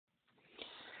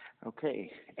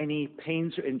Okay. Any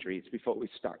pains or injuries before we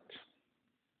start?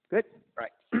 Good?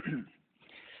 Right.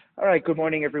 All right. Good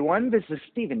morning, everyone. This is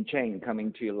Stephen Chang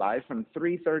coming to you live from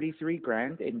 333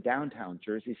 Grand in downtown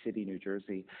Jersey City, New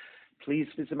Jersey. Please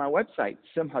visit my website,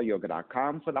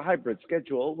 simhayoga.com, for the hybrid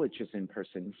schedule, which is in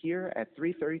person here at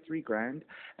 333 Grand,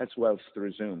 as well as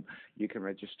through Zoom. You can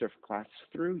register for class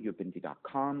through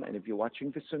ubindi.com, and if you're watching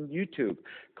this on YouTube,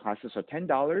 classes are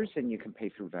 $10, and you can pay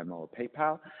through Venmo or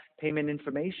PayPal. Payment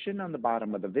information on the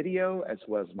bottom of the video, as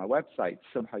well as my website,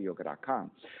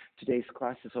 simhayoga.com. Today's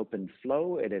class is open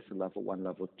flow. It is level 1,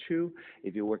 level 2.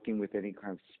 If you're working with any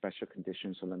kind of special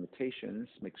conditions or limitations,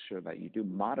 make sure that you do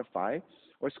modify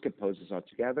or skip poses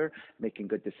altogether, making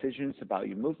good decisions about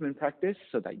your movement practice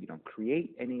so that you don't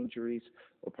create any injuries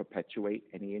or perpetuate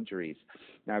any injuries.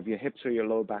 Now, if your hips or your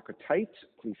lower back are tight,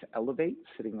 please elevate,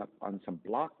 sitting up on some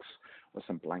blocks or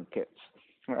some blankets.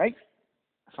 All right?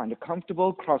 Find a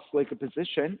comfortable cross-legged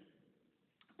position,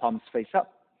 palms face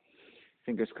up.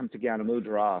 Fingers come together,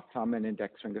 mudra, thumb and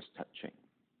index fingers touching.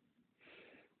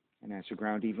 And as you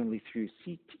ground evenly through your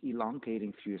seat,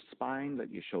 elongating through your spine,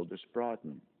 let your shoulders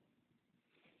broaden.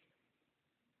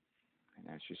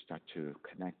 And as you start to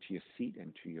connect to your seat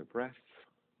and to your breath,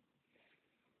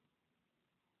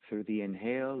 through the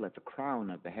inhale, let the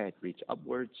crown of the head reach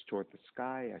upwards toward the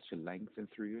sky as you lengthen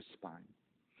through your spine.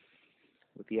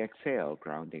 With the exhale,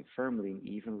 grounding firmly and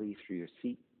evenly through your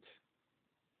seat.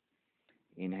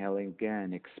 Inhaling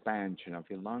again, expansion of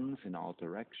your lungs in all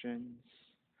directions.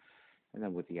 And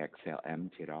then with the exhale,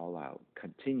 empty it all out.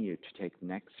 Continue to take the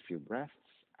next few breaths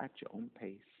at your own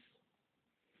pace.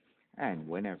 And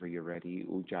whenever you're ready,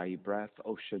 Ujjayi breath,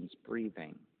 ocean's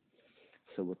breathing.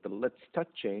 So with the lips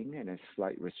touching and a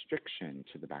slight restriction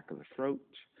to the back of the throat,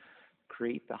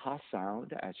 create the ha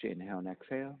sound as you inhale and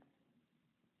exhale.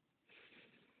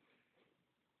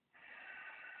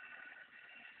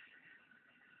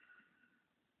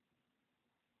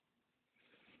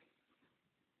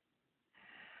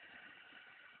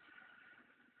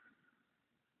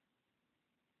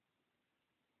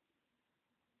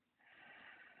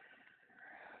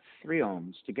 Three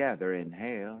ohms together.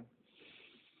 Inhale.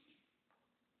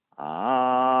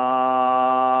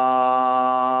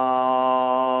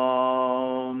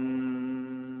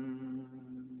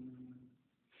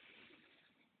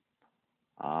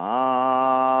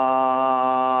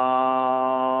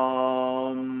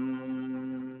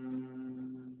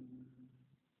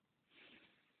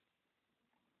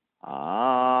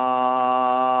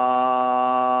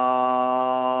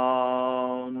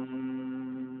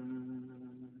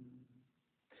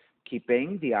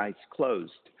 Keeping the eyes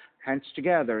closed, hands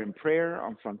together in prayer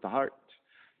on front of the heart,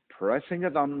 pressing the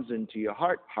thumbs into your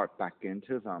heart, heart back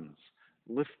into the thumbs,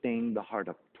 lifting the heart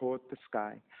up toward the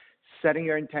sky, setting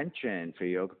your intention for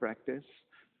yoga practice,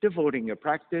 devoting your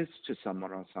practice to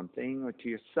someone or something or to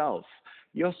yourself,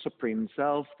 your supreme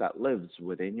self that lives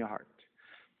within your heart.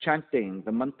 Chanting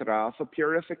the mantra for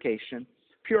purification,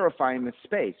 purifying the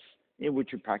space in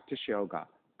which you practice yoga.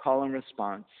 Call and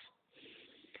response.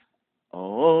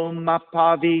 Om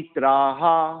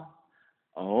Pavitraha,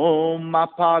 Om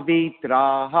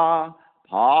Pavitraha,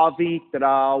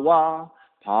 Pavitrawa,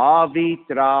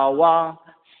 Pavitrawa,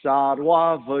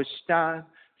 Sarva Vushtan,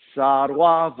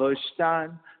 Sarva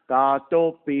Vushtan,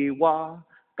 Gatopiwa,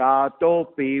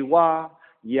 Gatopiwa,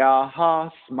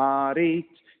 Yaha Smarit,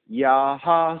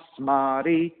 Yaha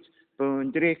Smarit,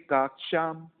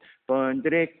 Pundrikaksham,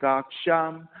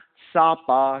 Pundrikaksham,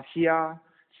 Sapahya,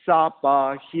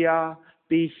 Sapahya,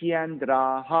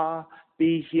 Bihyendraha,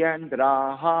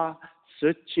 Bihyendraha,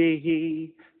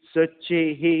 Suchihi,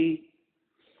 Suchihi.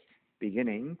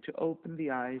 Beginning to open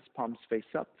the eyes, palms face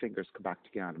up, fingers come back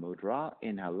together, mudra.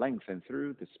 Inhale, lengthen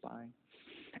through the spine.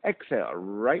 Exhale,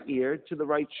 right ear to the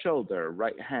right shoulder,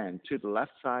 right hand to the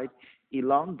left side.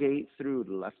 Elongate through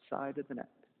the left side of the neck.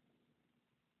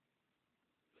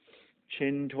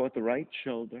 Chin toward the right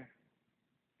shoulder.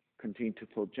 Continue to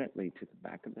pull gently to the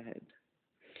back of the head.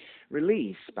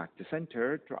 Release back to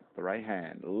center. Drop the right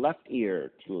hand. Left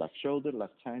ear to the left shoulder.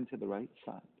 Left hand to the right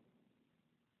side.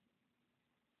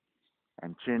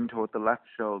 And chin toward the left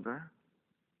shoulder.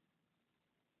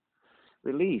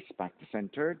 Release back to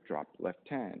center. Drop left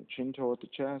hand. Chin toward the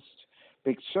chest.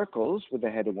 Big circles with the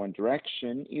head in one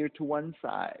direction. Ear to one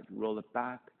side. Roll it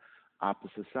back.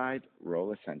 Opposite side.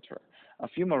 Roll it center. A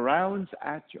few more rounds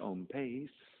at your own pace.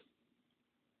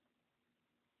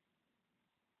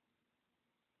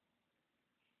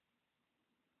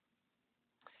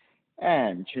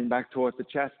 And chin back toward the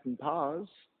chest and pause.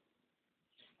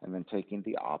 And then taking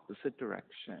the opposite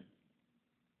direction.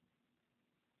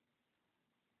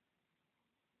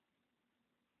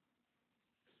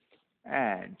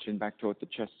 And chin back toward the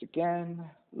chest again,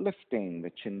 lifting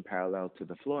the chin parallel to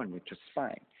the floor, neutral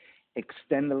spine.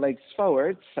 Extend the legs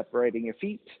forward, separating your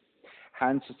feet.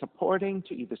 Hands are supporting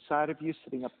to either side of you,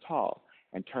 sitting up tall,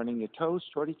 and turning your toes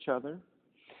toward each other,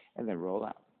 and then roll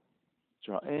out.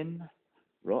 Draw in,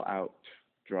 roll out,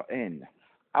 draw in.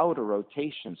 Outer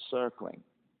rotation, circling.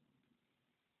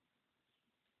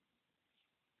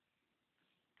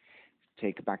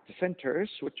 Take it back to center,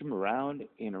 switch them around,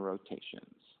 inner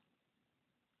rotations.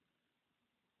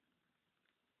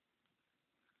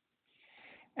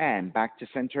 And back to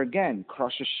center again.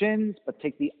 Cross your shins, but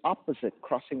take the opposite,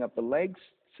 crossing up the legs,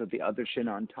 so the other shin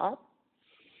on top.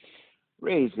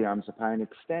 Raise the arms up high and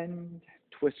extend.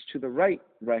 Twist to the right,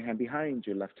 right hand behind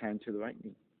you, left hand to the right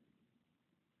knee.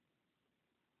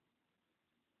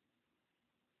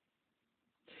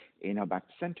 Inhale back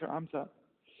to center, arms up.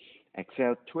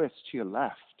 Exhale, twist to your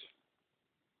left.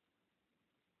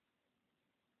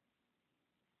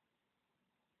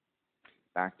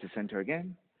 Back to center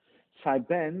again. Side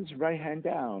bends, right hand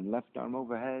down, left arm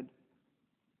overhead.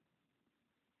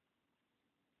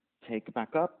 Take it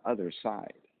back up, other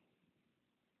side.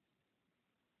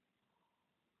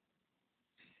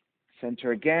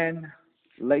 Center again,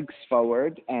 legs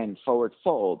forward and forward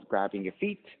fold, grabbing your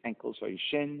feet, ankles or your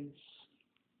shins.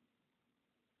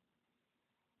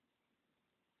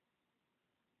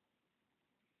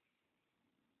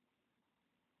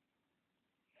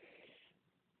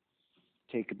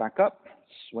 Take it back up,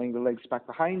 swing the legs back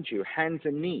behind you, hands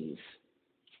and knees.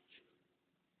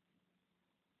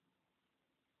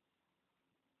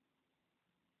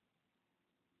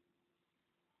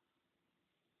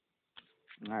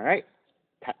 All right,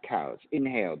 cat cows.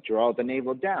 Inhale, draw the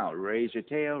navel down, raise your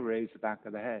tail, raise the back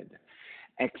of the head.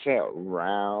 Exhale,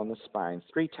 round the spine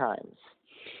 3 times.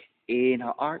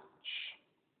 Inhale, arch.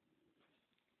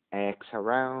 Exhale,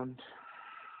 round.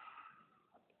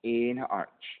 Inhale, arch.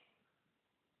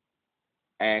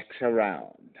 Exhale,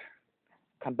 round.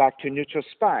 Come back to neutral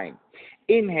spine.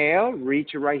 Inhale,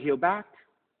 reach your right heel back.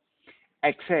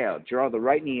 Exhale, draw the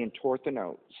right knee in toward the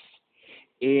nose.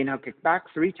 Inhale, kick back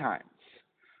 3 times.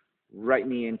 Right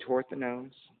knee in toward the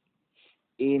nose.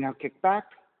 Inhale, kick back.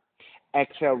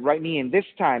 Exhale, right knee in. This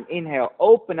time, inhale,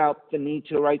 open up the knee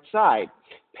to the right side,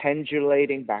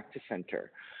 pendulating back to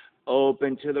center.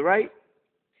 Open to the right,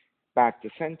 back to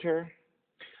center,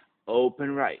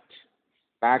 open right,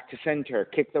 back to center.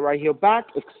 Kick the right heel back,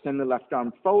 extend the left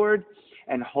arm forward,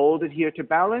 and hold it here to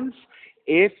balance.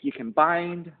 If you can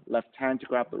bind, left hand to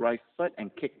grab the right foot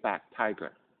and kick back,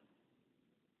 tiger.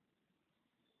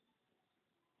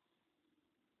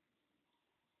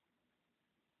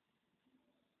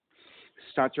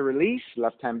 Start to release,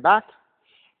 left hand back,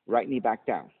 right knee back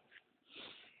down.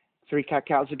 3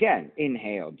 cat-cows again.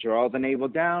 Inhale, draw the navel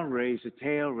down, raise the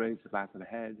tail, raise the back of the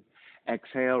head.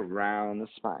 Exhale, round the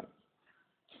spine.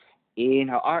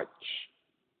 Inhale, arch.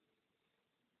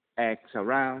 Exhale,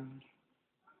 round.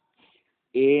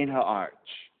 Inhale, arch.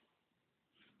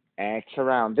 Exhale,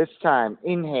 round. This time,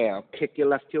 inhale, kick your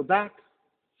left heel back.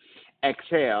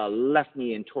 Exhale, left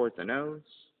knee in toward the nose.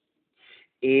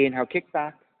 Inhale, kick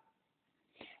back.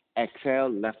 Exhale,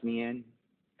 left knee in.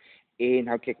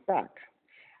 Inhale, kick back.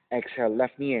 Exhale,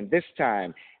 left knee in. This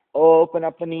time, open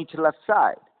up the knee to the left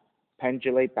side.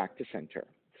 Pendulate back to center.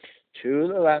 To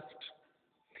the left,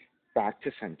 back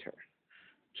to center.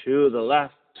 To the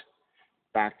left,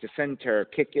 back to center.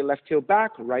 Kick your left heel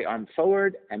back, right arm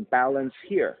forward, and balance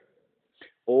here.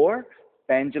 Or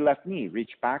bend your left knee.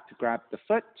 Reach back to grab the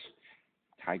foot.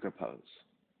 Tiger pose.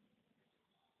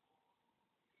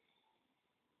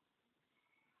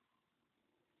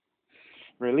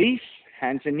 Release,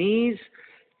 hands and knees.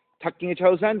 Tucking your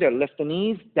toes under, lift the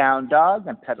knees, down dog,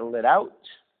 and pedal it out.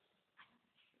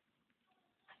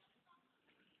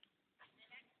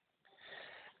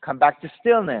 Come back to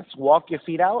stillness. Walk your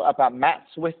feet out about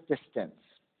mat's width distance.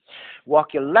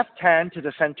 Walk your left hand to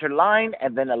the center line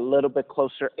and then a little bit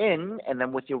closer in, and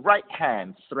then with your right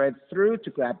hand, thread through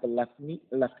to grab the left knee,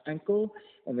 left ankle,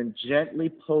 and then gently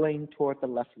pulling toward the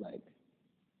left leg.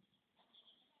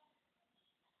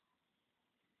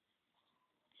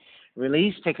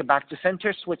 Release, take it back to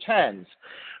center, switch hands.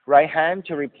 Right hand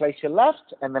to replace your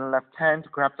left, and then left hand to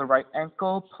grab the right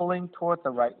ankle, pulling toward the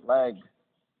right leg.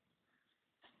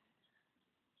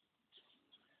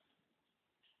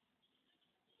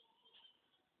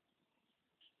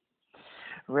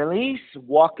 Release,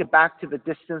 walk it back to the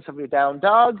distance of your down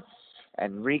dog,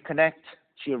 and reconnect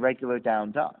to your regular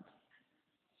down dog.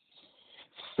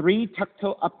 3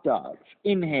 tuck-toe up dogs.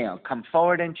 Inhale, come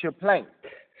forward into your plank.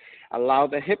 Allow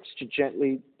the hips to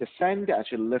gently descend as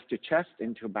you lift your chest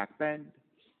into a back bend.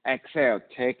 Exhale,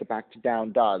 take it back to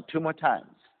down dog. 2 more times.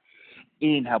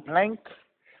 Inhale, plank.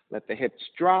 Let the hips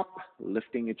drop,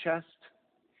 lifting your chest.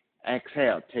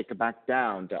 Exhale, take it back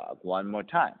down dog. 1 more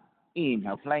time.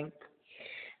 Inhale, plank.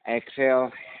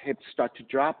 Exhale, hips start to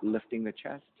drop, lifting the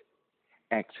chest.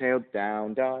 Exhale,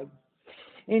 down dog.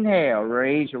 Inhale,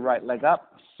 raise your right leg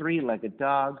up, 3-legged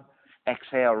dog.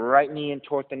 Exhale, right knee in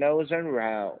toward the nose and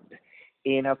round.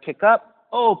 Inhale, kick up,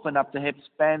 open up the hips,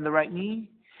 bend the right knee.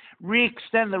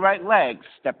 Re-extend the right leg,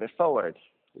 step it forward.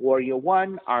 Warrior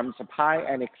 1, arms up high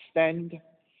and extend.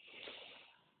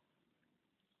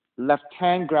 Left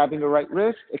hand grabbing the right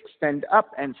wrist, extend up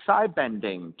and side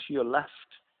bending to your left.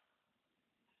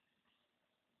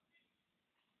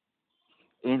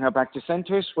 Inhale back to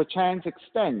center, switch hands,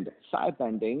 extend, side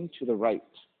bending to the right.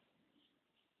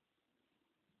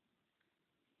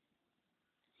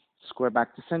 Square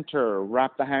back to center,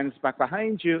 wrap the hands back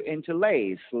behind you,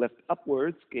 interlace, lift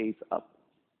upwards, gaze up.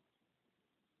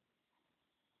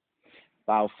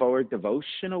 Bow forward,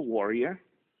 devotional warrior.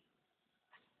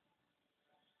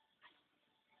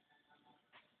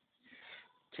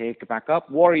 Take it back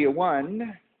up, warrior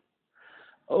 1.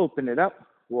 Open it up,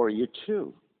 warrior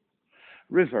 2.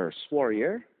 Reverse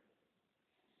warrior.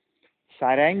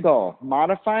 Side angle,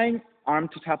 modifying, arm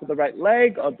to top of the right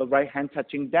leg or the right hand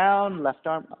touching down, left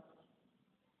arm up.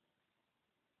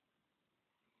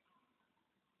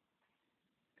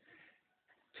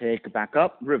 Take it back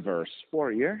up, reverse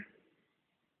warrior.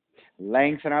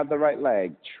 Lengthen out the right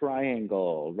leg,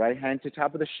 triangle, right hand to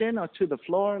top of the shin or to the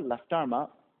floor, left arm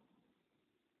up.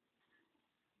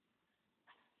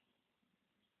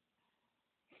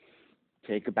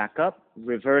 Take it back up,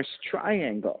 reverse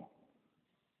triangle.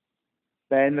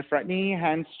 Bend the front knee,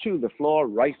 hands to the floor,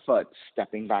 right foot,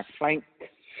 stepping back plank.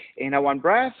 Inhale, 1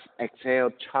 breath. Exhale,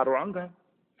 chaturanga.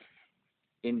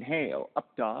 Inhale, up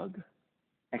dog.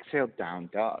 Exhale, down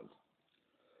dog.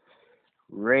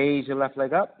 Raise your left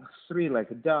leg up,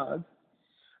 3-legged dog.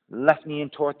 Left knee in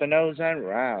toward the nose and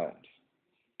round.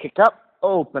 Kick up,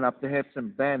 open up the hips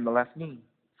and bend the left knee.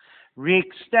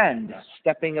 Re-extend,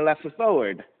 stepping your left foot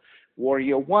forward.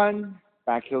 Warrior 1,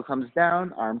 back heel comes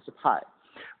down, arms up high.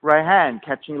 Right hand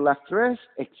catching left wrist,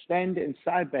 extend and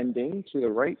side bending to the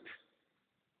right.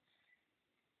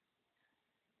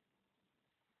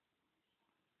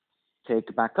 Take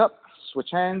it back up, switch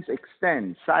hands,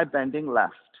 extend, side bending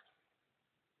left.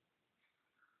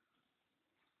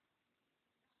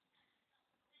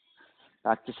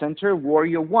 Back to center,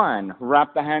 warrior 1.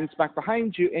 Wrap the hands back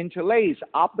behind you, interlace,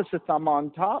 opposite thumb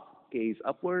on top, gaze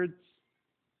upwards.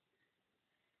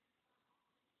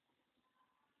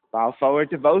 Bow forward,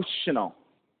 devotional.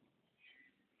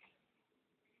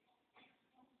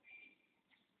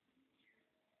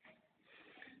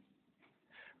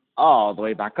 All the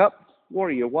way back up,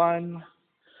 warrior 1.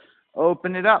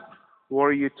 Open it up,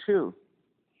 warrior 2.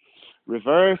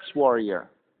 Reverse warrior.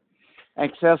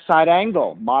 Exhale, side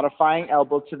angle, modifying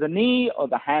elbow to the knee or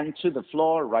the hand to the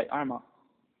floor, right arm up.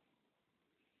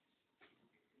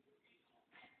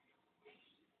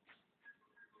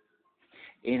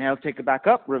 Inhale, take it back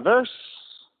up, reverse.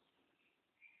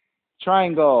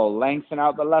 Triangle, lengthen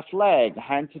out the left leg,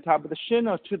 hand to top of the shin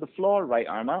or to the floor, right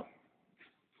arm up.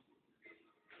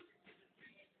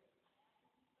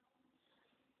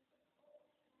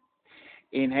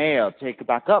 Inhale, take it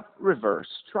back up, reverse,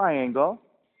 triangle.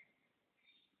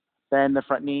 Bend the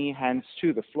front knee, hands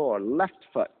to the floor, left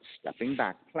foot, stepping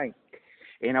back, plank.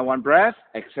 Inhale, 1 breath,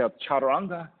 exhale,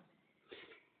 chaturanga.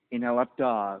 Inhale, up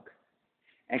dog.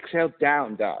 Exhale,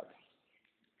 down dog.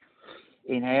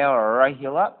 Inhale, right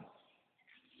heel up.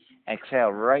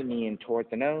 Exhale, right knee in toward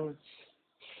the nose.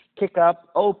 Kick up,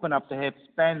 open up the hips,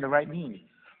 bend the right knee.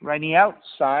 Right knee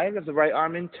outside of the right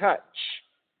arm in touch.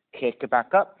 Kick it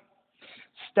back up.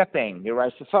 Stepping your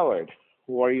right foot forward.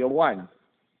 Warrior 1.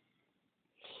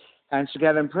 Hands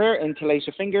together in prayer, interlace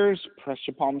your fingers, press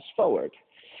your palms forward.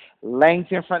 Lengthen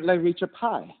your front leg, reach up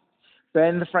high.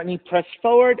 Bend the front knee, press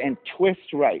forward, and twist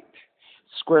right.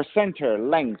 Square center,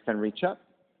 lengthen, reach up.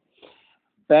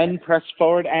 Bend, press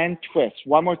forward, and twist.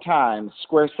 1 more time.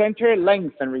 Square center,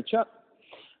 lengthen, reach up.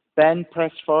 Bend,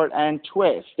 press forward, and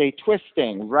twist. Stay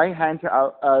twisting. Right hand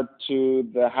to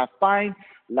the half bind,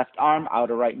 left arm,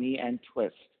 outer right knee, and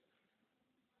twist.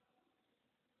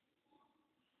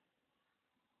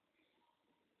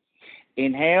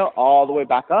 Inhale, all the way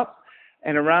back up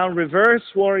and around, reverse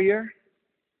warrior.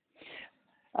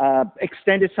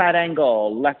 Extended side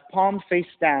angle, left palm face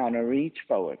down and reach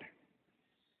forward.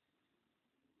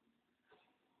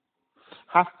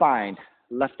 Half bind,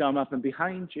 left arm up and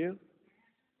behind you.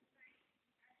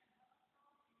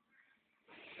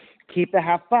 Keep the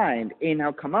half bind.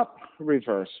 Inhale, come up,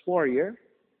 reverse warrior.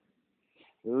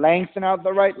 Lengthen out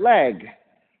the right leg.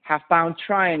 Half bound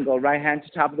triangle. Right hand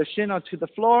to top of the shin or to the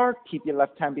floor. Keep your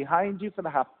left hand behind you for the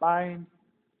half bind.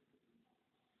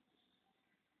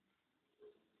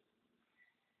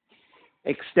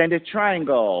 Extended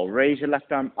triangle. Raise your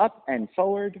left arm up and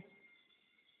forward.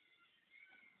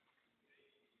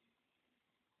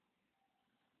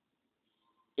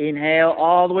 Inhale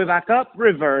all the way back up.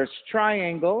 Reverse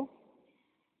triangle.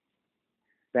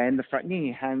 Bend the front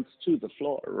knee, hands to the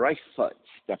floor. Right foot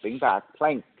stepping back,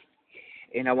 plank.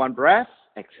 Inhale one breath.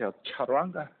 Exhale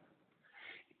chaturanga.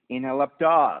 Inhale up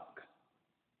dog.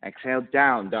 Exhale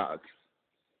down dog.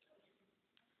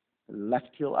 Left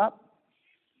heel up.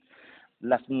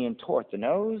 Left knee in toward the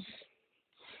nose.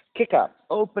 Kick up.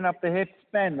 Open up the hips.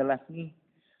 Bend the left knee.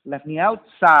 Left knee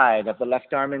outside of the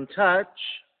left arm in touch.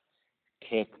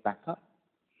 Kick back up.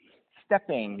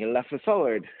 Stepping your left foot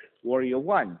forward. Warrior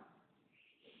one.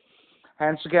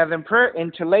 Hands together in prayer.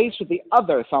 Interlace with the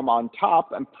other thumb on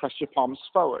top and press your palms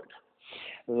forward.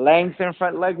 Lengthen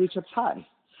front leg, reach up high.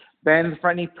 Bend the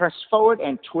front knee, press forward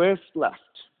and twist left.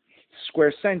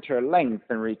 Square center,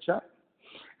 lengthen, reach up.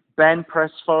 Bend, press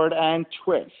forward and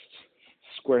twist.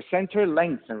 Square center,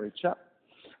 lengthen, reach up.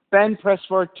 Bend, press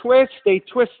forward, twist, stay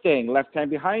twisting. Left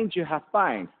hand behind you, half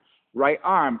bind. Right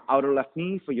arm, outer left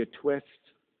knee for your twist.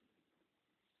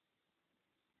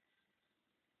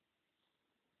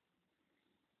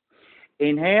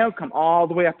 Inhale, come all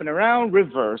the way up and around,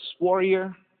 reverse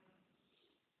warrior.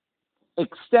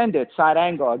 Extended side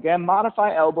angle. Again,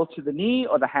 modify elbow to the knee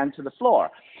or the hand to the floor.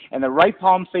 And the right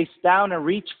palm face down and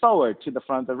reach forward to the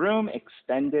front of the room.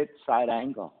 Extended side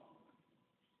angle.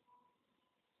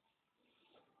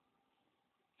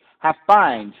 Half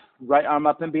bind. Right arm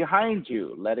up and behind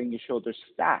you, letting your shoulders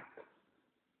stack.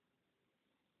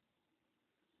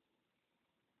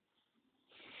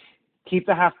 Keep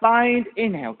the half bind.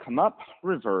 Inhale, come up.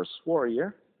 Reverse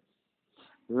warrior.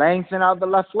 Lengthen out the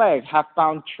left leg. Half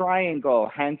bound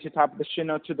triangle. Hand to top of the shin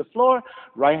or to the floor.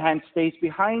 Right hand stays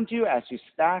behind you as you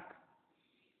stack.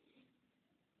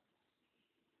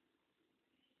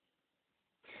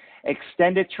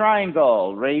 Extended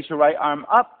triangle. Raise your right arm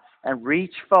up and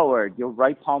reach forward. Your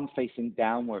right palm facing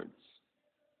downwards.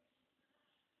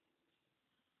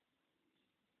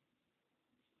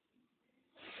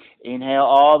 Inhale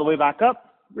all the way back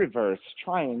up. Reverse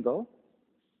triangle.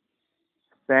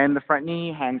 Bend the front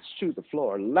knee, hands to the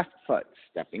floor. Left foot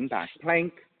stepping back,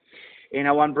 plank.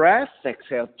 Inhale one breath.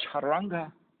 Exhale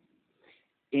chaturanga.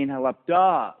 Inhale up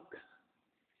dog.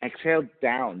 Exhale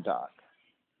down dog.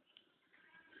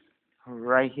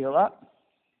 Right heel up.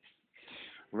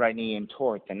 Right knee in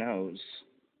toward the nose.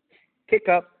 Kick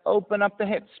up. Open up the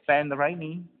hips. Bend the right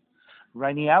knee.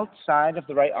 Right knee outside of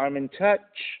the right arm in touch.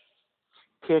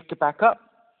 Kick it back up.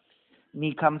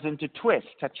 Knee comes into twist.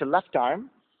 Touch your left arm.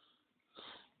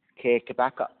 Kick it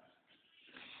back up.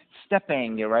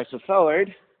 Stepping your right foot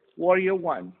forward. Warrior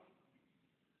one.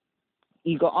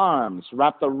 Eagle arms.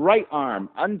 Wrap the right arm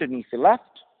underneath the left.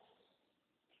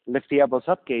 Lift the elbows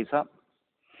up, gaze up.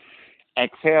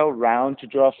 Exhale, round to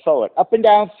draw forward. Up and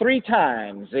down 3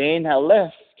 times. Inhale,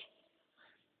 lift.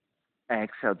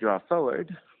 Exhale, draw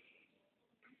forward.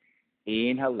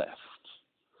 Inhale, lift.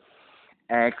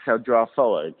 Exhale, draw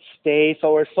forward. Stay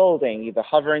forward folding. Either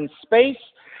hover in space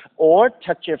or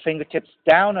touch your fingertips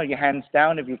down or your hands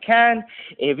down if you can.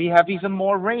 If you have even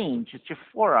more range, it's your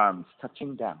forearms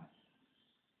touching down.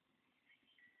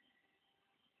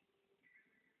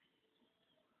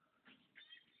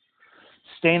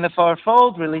 Stay in the forward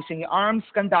fold, releasing your arms,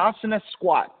 Skandasana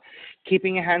squat.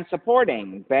 Keeping your hands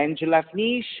supporting. Bend your left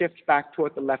knee, shift back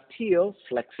toward the left heel,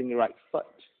 flexing your right foot.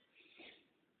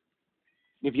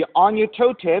 If you're on your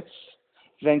toe tips,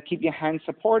 then keep your hands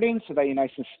supporting so that you're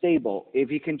nice and stable.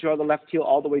 If you can draw the left heel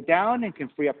all the way down and can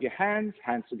free up your hands,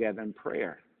 hands together in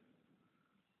prayer.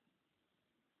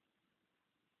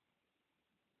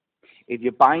 If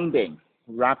you're binding,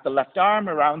 wrap the left arm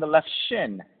around the left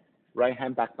shin. Right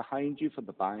hand back behind you for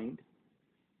the bind.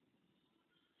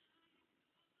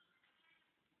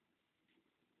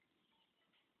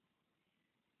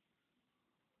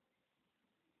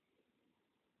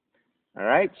 All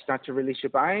right, start to release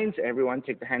your binds. Everyone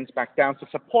take the hands back down for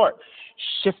support.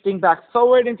 Shifting back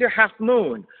forward into half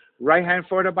moon. Right hand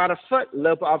forward about a foot,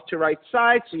 loop off to right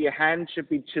side, so your hand should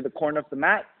be to the corner of the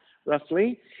mat,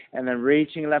 roughly. And then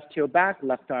reaching left heel back,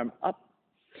 left arm up.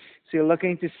 So you're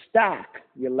looking to stack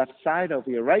your left side over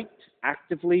your right,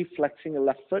 actively flexing your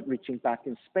left foot, reaching back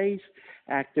in space,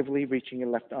 actively reaching your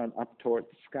left arm up toward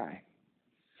the sky.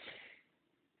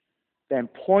 Then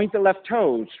point the left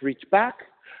toes, reach back,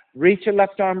 Reach your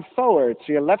left arm forward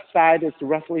so your left side is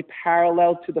roughly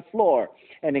parallel to the floor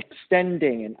and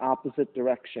extending in opposite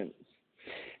directions.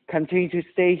 Continue to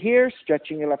stay here,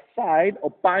 stretching your left side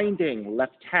or binding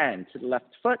left hand to the left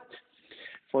foot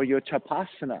for your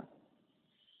Chapasana.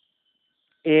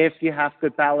 If you have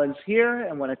good balance here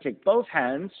and want to take both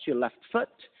hands to your left foot,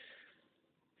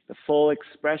 the full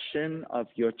expression of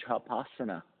your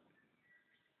Chapasana.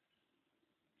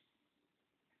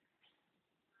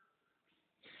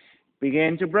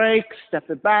 Begin to break, step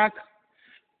it back,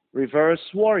 reverse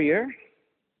warrior.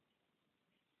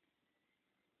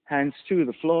 Hands to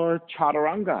the floor,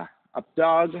 Chaturanga, up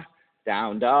dog,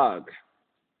 down dog.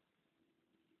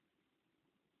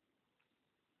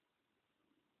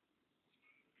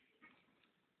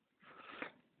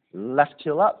 Left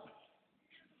heel up,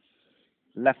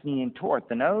 left knee in toward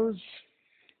the nose.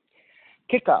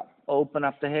 Kick up, open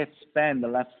up the hips, bend the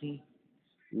left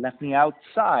knee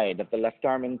outside of the left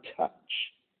arm and touch.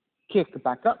 Kick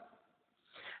back up.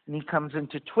 Knee comes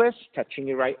into twist, touching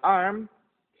your right arm.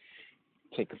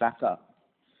 Kick back up.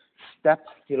 Step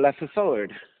your left foot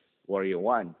forward, warrior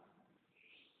one.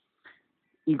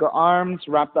 Eagle arms,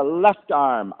 wrap the left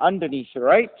arm underneath your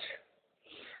right.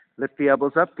 Lift the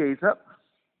elbows up, gaze up.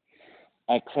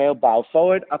 Exhale, bow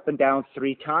forward, up and down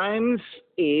 3 times.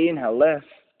 Inhale, lift.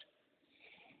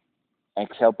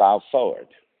 Exhale, bow forward.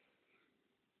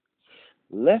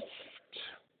 Lift.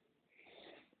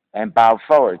 And bow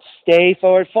forward. Stay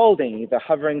forward folding, either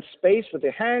hovering space with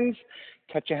your hands,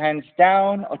 touch your hands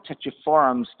down, or touch your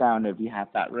forearms down if you have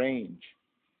that range.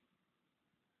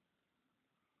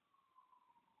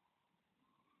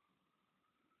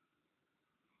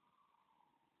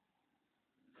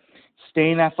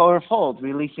 Stay in that forward fold,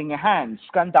 releasing your hands.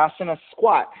 Skandasana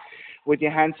squat. With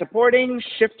your hands supporting,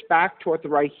 shift back toward the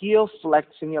right heel,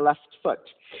 flexing your left foot.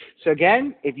 So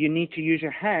again, if you need to use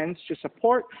your hands to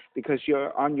support because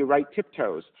you're on your right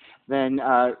tiptoes, then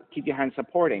keep your hands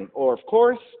supporting. Or of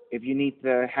course, if you need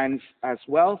the hands as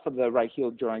well for the right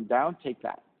heel drawing down, take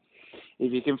that.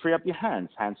 If you can free up your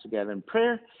hands together in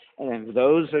prayer. And then for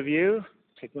those of you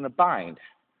taking a bind,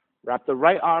 wrap the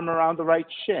right arm around the right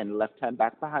shin, left hand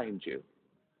back behind you.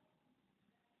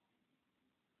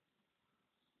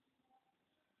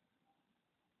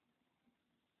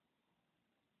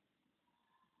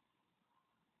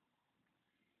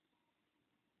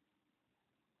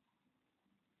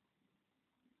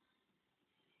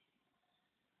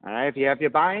 All right, if you have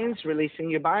your binds, releasing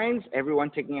your binds,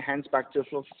 everyone taking your hands back to the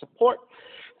floor for support.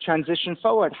 Transition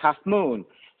forward, half moon.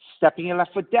 Stepping your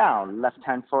left foot down, left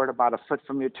hand forward about a foot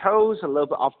from your toes, a little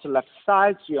bit off to the left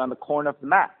side so you're on the corner of the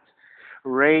mat.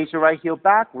 Raise your right heel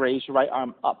back, raise your right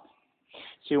arm up.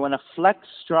 So you want to flex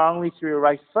strongly through your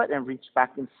right foot and reach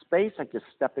back in space like you're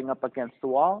stepping up against the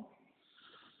wall.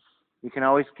 You can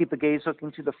always keep the gaze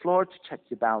looking to the floor to check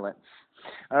your balance.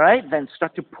 All right, then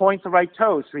start to point the right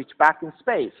toes, reach back in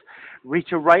space. Reach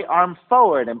your right arm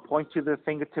forward and point to the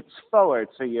fingertips forward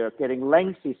so you're getting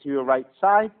lengthy through your right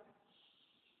side.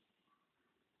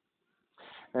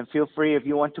 Then feel free if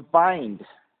you want to bind.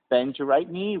 Bend your right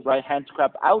knee, right hand to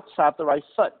grab outside the right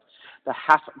foot. The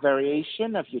half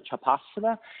variation of your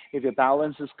Chapasana. If your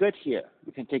balance is good here,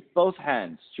 you can take both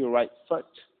hands to your right foot.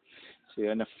 So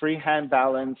you're in a free hand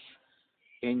balance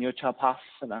in your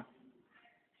Chapasana.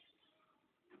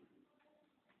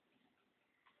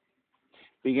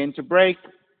 Begin to break,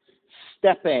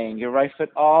 stepping your right foot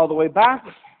all the way back,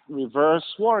 reverse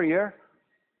warrior,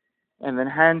 and then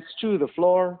hands to the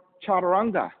floor,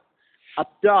 Chaturanga,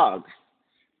 up dog,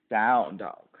 down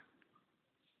dog.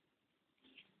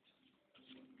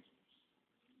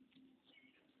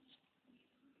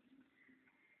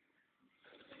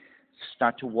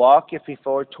 Start to walk your feet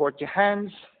forward towards your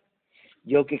hands.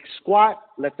 Yogic squat,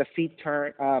 let the feet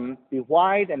be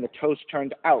wide and the toes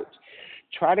turned out.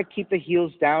 Try to keep the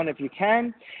heels down if you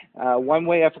can. One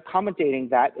way of accommodating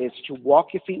that is to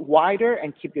walk your feet wider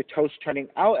and keep your toes turning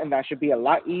out, and that should be a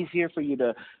lot easier for you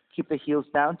to keep the heels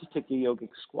down to take your yogic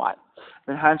squat.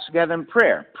 Then hands together in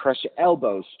prayer. Press your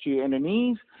elbows to your inner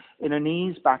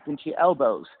knees back into your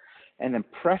elbows, and then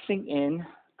pressing in,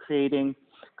 creating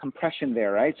compression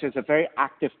there, right? So it's a very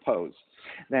active pose.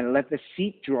 Then let the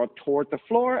seat draw toward the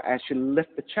floor as you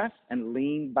lift the chest and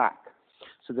lean back.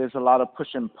 So there's a lot of push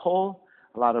and pull,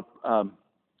 a lot of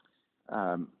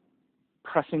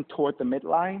pressing toward the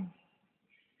midline.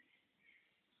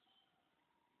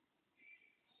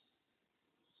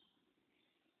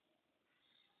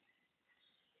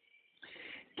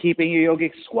 Keeping your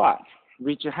yogic squat,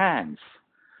 reach your hands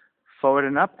forward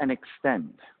and up and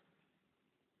extend.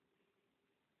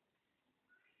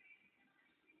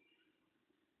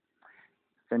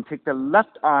 Then take the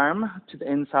left arm to the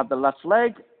inside of the left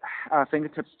leg,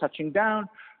 fingertips touching down,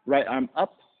 right arm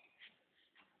up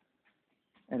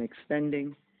and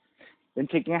extending. Then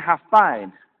taking a half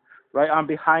bind, right arm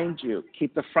behind you.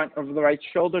 Keep the front of the right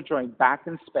shoulder drawing back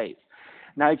in space.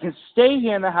 Now you can stay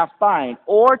here in the half bind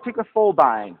or take a full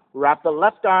bind. Wrap the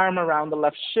left arm around the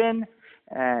left shin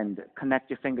and connect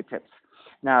your fingertips.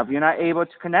 Now if you're not able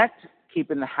to connect, keep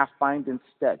in the half bind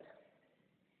instead.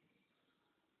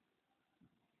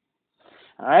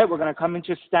 All right, we're going to come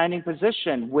into standing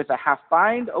position with a half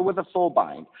bind or with a full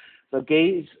bind. The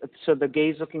gaze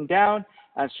looking down.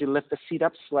 As you lift the seat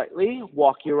up slightly,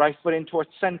 walk your right foot in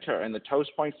towards center and the toes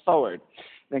point forward.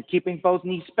 Then keeping both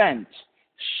knees bent,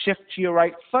 shift to your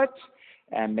right foot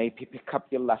and maybe pick up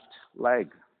your left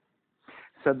leg.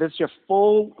 So this is your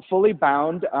fully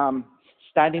bound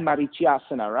standing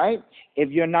Marichyasana, right?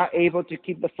 If you're not able to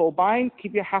keep the full bind,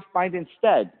 keep your half bind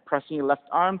instead, pressing your left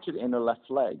arm to the inner left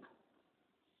leg.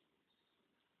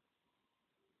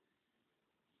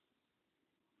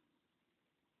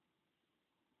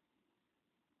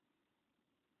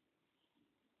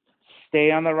 Stay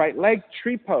on the right leg,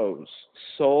 tree pose.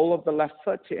 Sole of the left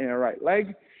foot to inner right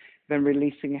leg. Then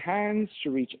releasing hands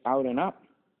to reach out and up.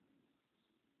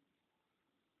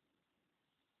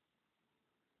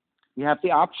 You have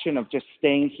the option of just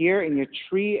staying here in your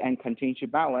tree and continue to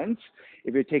balance.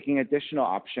 If you're taking additional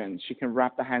options, you can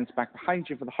wrap the hands back behind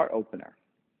you for the heart opener.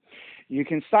 You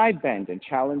can side bend and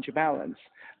challenge your balance.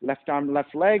 Left arm,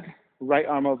 left leg, right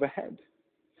arm overhead.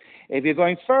 If you're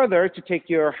going further to take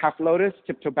your half lotus,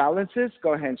 tiptoe balances,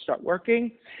 go ahead and start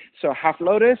working. So half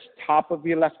lotus, top of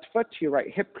your left foot to your right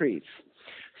hip crease.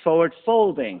 Forward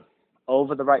folding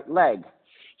over the right leg.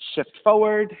 Shift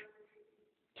forward,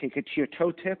 take it to your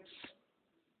toe tips.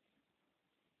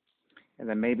 And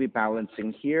then maybe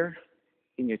balancing here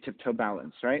in your tiptoe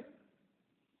balance, right?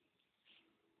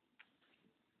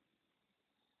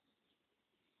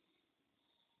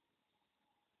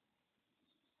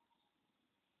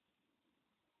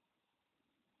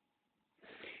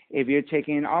 If you're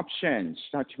taking an option,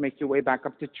 start to make your way back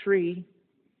up to tree.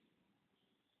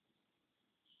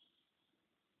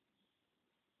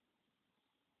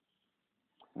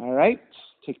 All right,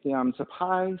 take the arms up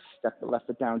high, step the left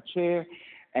foot down chair.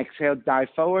 Exhale, dive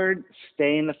forward,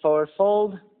 stay in the forward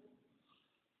fold.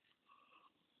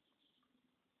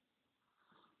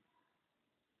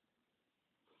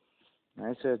 All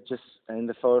right, so just in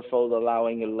the forward fold,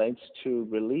 allowing your legs to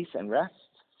release and rest.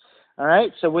 All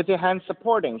right, so with your hands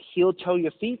supporting, heel toe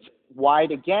your feet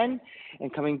wide again,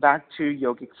 and coming back to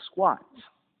yogic squat.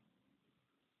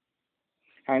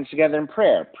 Hands together in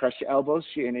prayer. Press your elbows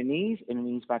to your inner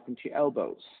knees back into your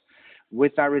elbows.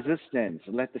 With that resistance,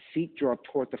 let the seat draw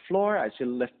toward the floor as you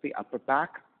lift the upper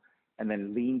back, and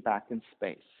then lean back in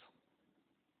space.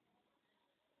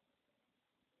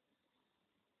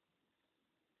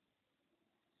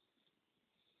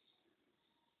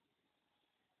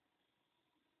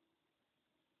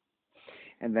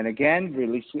 And then again,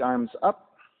 release the arms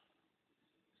up.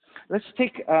 Let's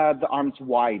take the arms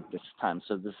wide this time,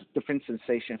 so there's a different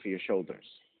sensation for your shoulders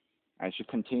as you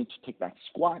continue to take that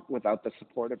squat without the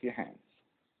support of your hands.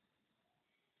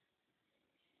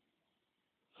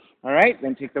 All right,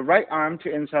 then take the right arm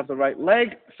to inside the right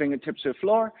leg, fingertips to the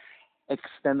floor.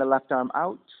 Extend the left arm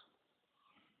out.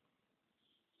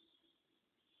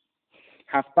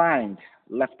 Half bind,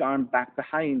 left arm back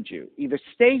behind you. Either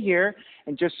stay here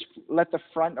and just let the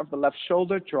front of the left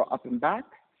shoulder draw up and back,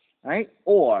 right?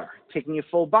 Or taking your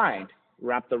full bind,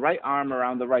 wrap the right arm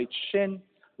around the right shin,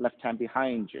 left hand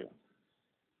behind you.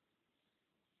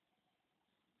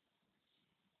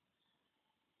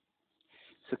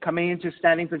 So coming into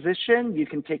standing position, you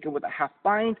can take it with a half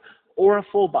bind or a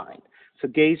full bind. So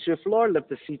gaze to the floor, lift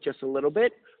the seat just a little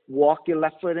bit, walk your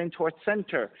left foot in towards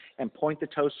center and point the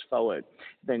toes forward.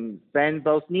 Then bend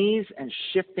both knees and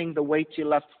shifting the weight to your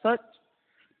left foot,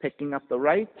 picking up the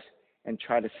right, and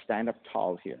try to stand up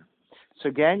tall here. So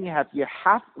again, you have your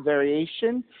half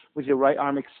variation with your right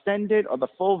arm extended or the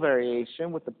full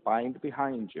variation with the bind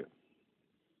behind you.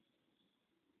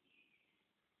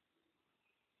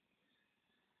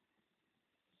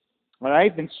 All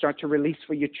right, then start to release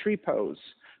for your tree pose.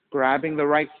 Grabbing the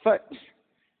right foot,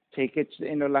 take it to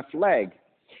the inner left leg,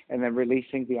 and then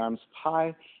releasing the arms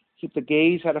high. Keep the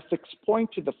gaze at a fixed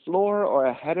point to the floor or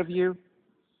ahead of you.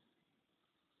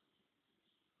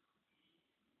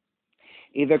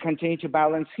 Either continue to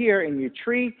balance here in your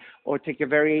tree or take your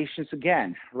variations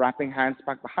again, wrapping hands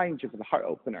back behind you for the heart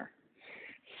opener.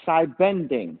 Side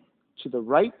bending to the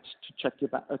right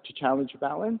to challenge your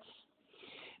balance.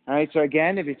 All right, so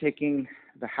again, if you're taking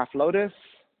the half lotus,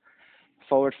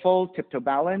 forward fold, tiptoe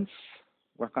balance,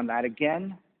 Work on that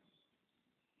again.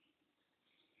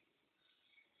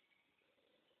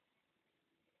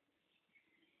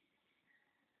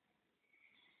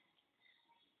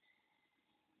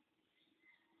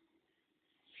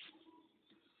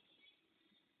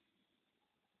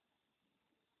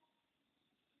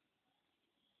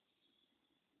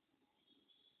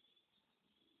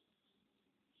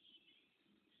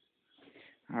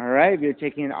 All right, if you're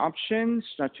taking an option,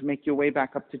 start to make your way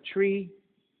back up to tree.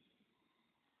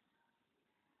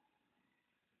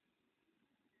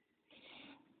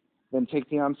 Then take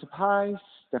the arms up high,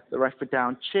 step the right foot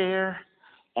down, chair.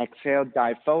 Exhale,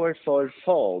 dive forward, forward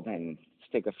fold. And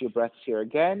let's take a few breaths here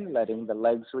again, letting the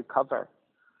legs recover.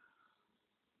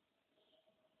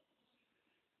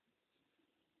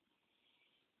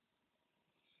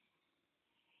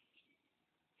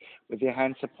 With your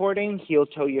hands supporting, heel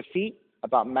toe your feet,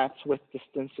 about mat's width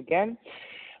distance again.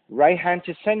 Right hand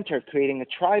to center, creating a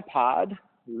tripod.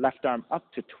 Left arm up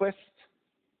to twist.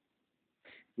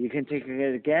 You can take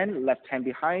it again, left hand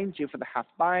behind you for the half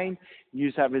bind.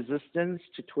 Use that resistance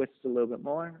to twist a little bit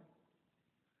more.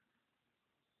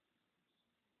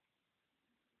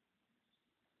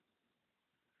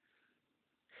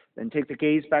 Then take the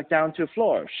gaze back down to the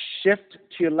floor. Shift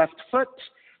to your left foot.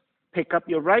 Pick up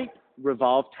your right,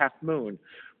 revolved half moon.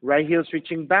 Right heel's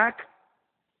reaching back.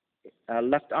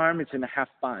 Left arm is in a half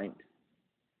bind.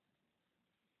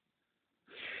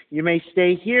 You may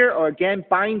stay here or again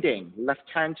binding. Left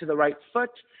hand to the right foot,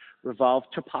 revolve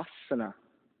Tapasana.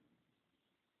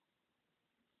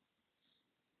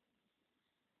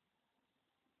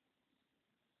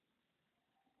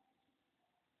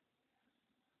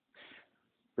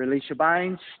 Release your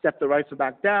bind, step the right foot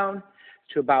back down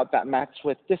to about that mat's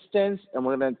width distance, and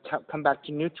we're going to come back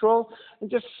to neutral and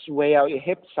just sway out your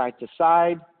hips side to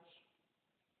side.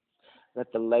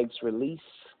 Let the legs release,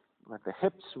 let the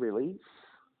hips release.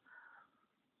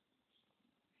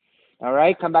 All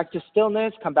right, come back to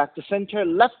stillness, come back to center,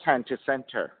 left hand to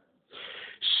center.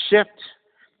 Shift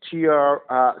to your,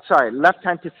 left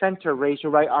hand to center, raise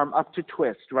your right arm up to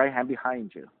twist, right hand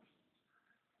behind you.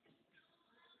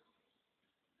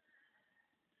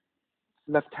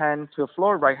 Left hand to the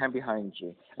floor, right hand behind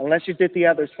you. Unless you did the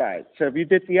other side. So if you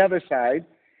did the other side,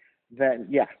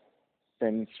 then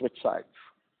then switch sides.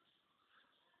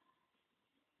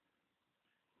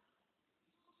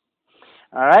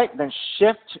 All right, then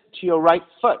shift to your right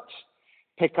foot.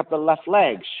 Pick up the left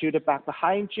leg, shoot it back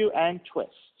behind you, and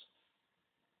twist.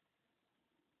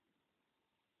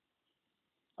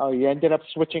 Oh, you ended up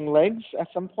switching legs at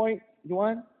some point,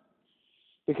 Yuan?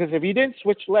 Because if you didn't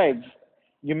switch legs,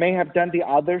 you may have done the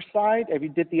other side. If you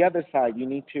did the other side, you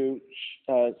need to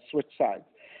switch sides.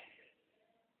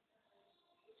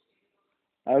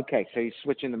 Okay, so you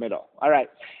switch in the middle. All right.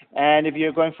 And if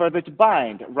you're going further to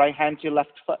bind, right hand to your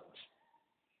left foot.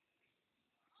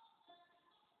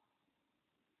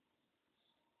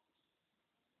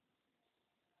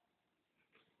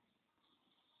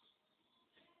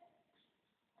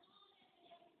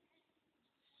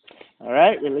 All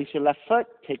right, release your left foot,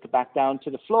 take it back down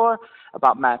to the floor,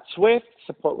 about mat's width,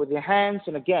 support with your hands,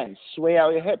 and again, sway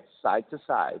out your hips side to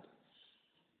side.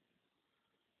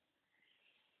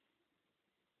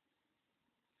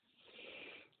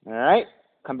 All right,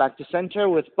 come back to center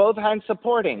with both hands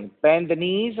supporting. Bend the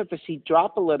knees, let the seat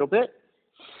drop a little bit.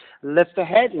 Lift the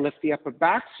head, lift the upper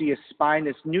back so your spine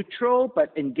is neutral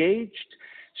but engaged.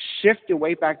 Shift your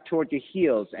weight back toward your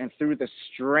heels, and through the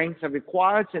strength of your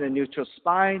quads and a neutral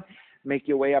spine, make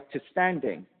your way up to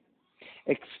standing.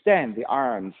 Extend the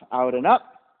arms out and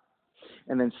up,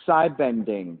 and then side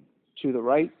bending to the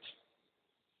right.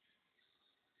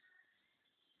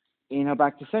 Inhale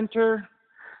back to center,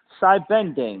 side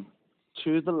bending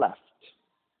to the left.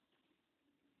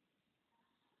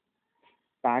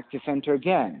 Back to center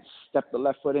again. Step the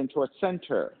left foot in towards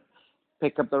center.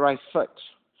 Pick up the right foot.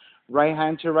 Right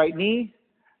hand to right knee,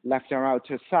 left arm out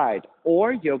to the side.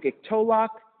 Or yogic toe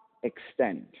lock,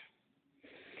 extend.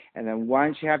 And then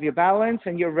once you have your balance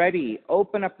and you're ready,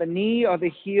 open up the knee or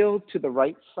the heel to the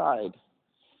right side.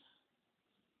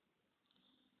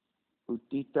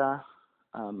 Uddita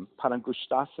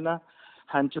Parangushtasana,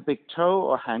 hand to big toe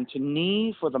or hand to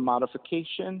knee for the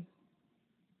modification.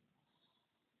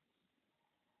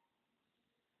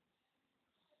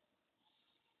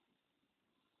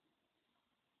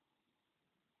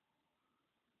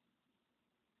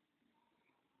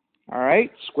 All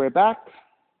right, square back.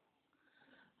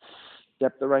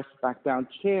 Step the right foot back down,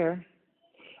 chair.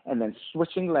 And then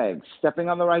switching legs. Stepping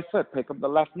on the right foot, pick up the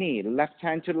left knee. Left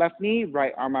hand to left knee,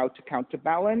 right arm out to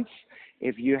counterbalance.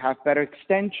 If you have better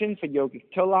extension for yogic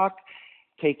toe lock,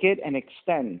 take it and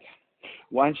extend.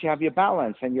 Once you have your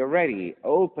balance and you're ready,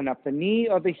 open up the knee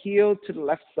or the heel to the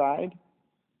left side.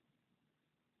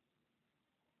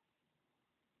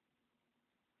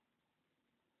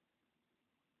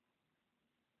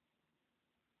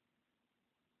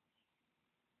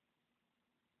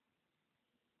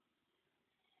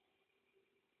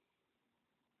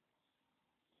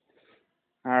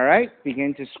 All right,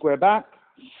 begin to square back.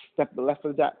 Step the left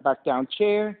foot back down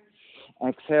chair.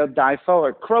 Exhale, dive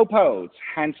forward. Crow pose.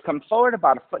 Hands come forward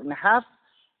about a foot and a half.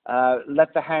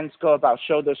 Let the hands go about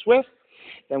shoulders width.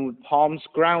 Then with palms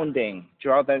grounding,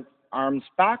 draw the arms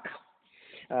back,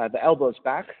 the elbows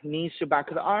back, knees to back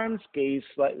of the arms, gaze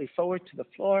slightly forward to the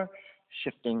floor,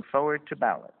 shifting forward to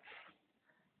balance.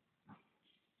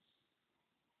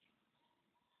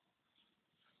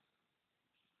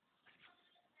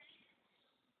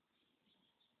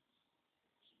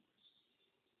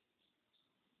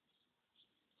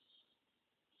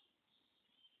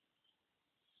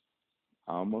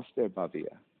 Almost there, Bhavya.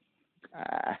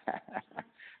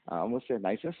 Almost there.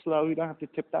 Nice and slow. You don't have to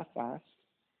tip that fast.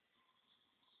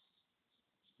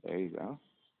 There you go.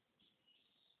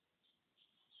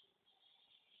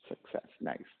 Success.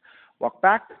 Nice. Walk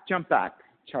back, jump back.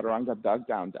 Chaturanga dog,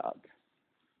 down dog.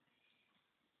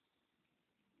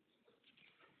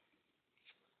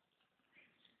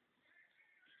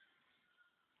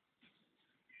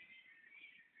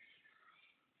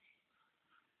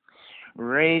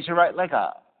 Raise your right leg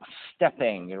up.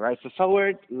 Stepping your right foot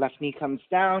forward, left knee comes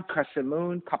down, crescent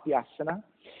moon, kapyasana.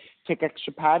 Take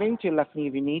extra padding to your left knee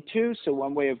if you need to. So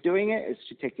one way of doing it is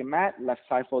to take your mat, left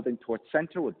side folding towards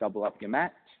center, will double up your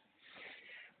mat.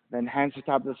 Then hands to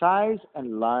top of the thighs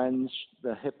and lunge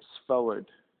the hips forward.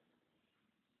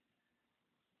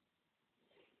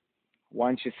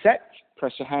 Once you're set,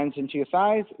 press your hands into your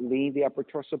thighs, lean the upper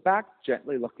torso back,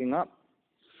 gently looking up.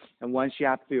 And once you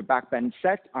have your back bend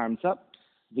set, arms up,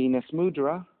 Venus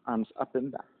Mudra, arms up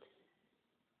and back.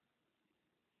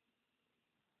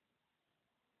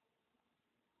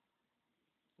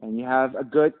 And you have a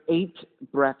good 8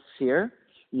 breaths here.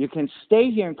 You can stay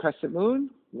here in crescent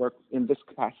moon, work in this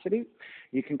capacity.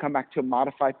 You can come back to a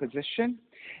modified position.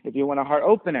 If you want a heart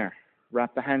opener,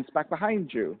 wrap the hands back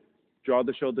behind you. Draw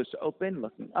the shoulders open,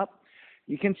 looking up.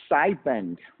 You can side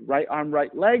bend, right arm,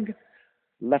 right leg,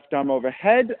 left arm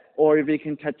overhead, or if you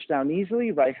can touch down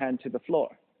easily, right hand to the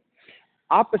floor.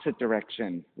 Opposite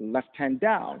direction, left hand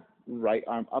down, right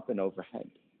arm up and overhead.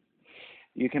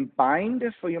 You can bind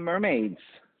for your mermaids.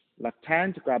 Left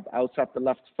hand, grab outside the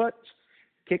left foot,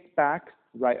 kick back,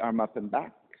 right arm up and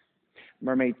back.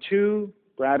 Mermaid 2,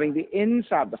 grabbing the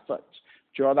inside of the foot.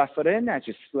 Draw that foot in as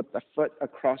you slip the foot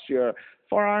across your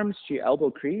forearms to your elbow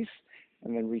crease,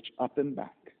 and then reach up and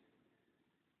back.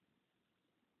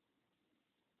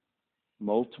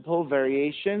 Multiple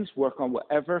variations. Work on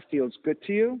whatever feels good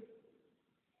to you.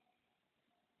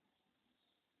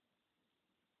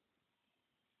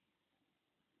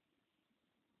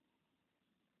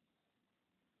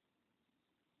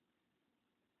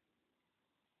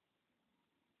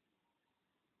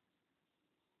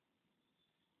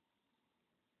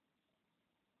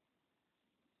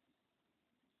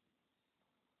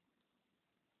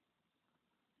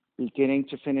 Beginning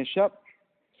to finish up.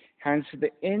 Hands to the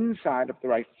inside of the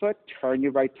right foot. Turn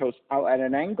your right toes out at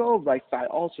an angle. Right side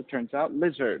also turns out.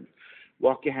 Lizard.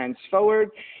 Walk your hands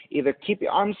forward. Either keep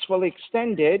your arms fully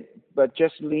extended, but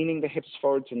just leaning the hips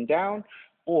forwards and down,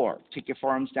 or take your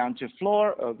forearms down to the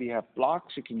floor, or if you have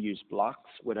blocks, you can use blocks,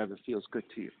 whatever feels good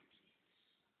to you.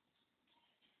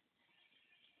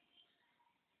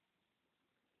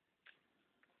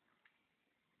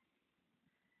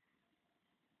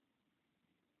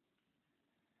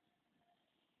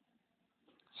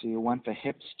 So you want the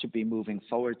hips to be moving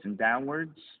forwards and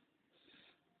downwards.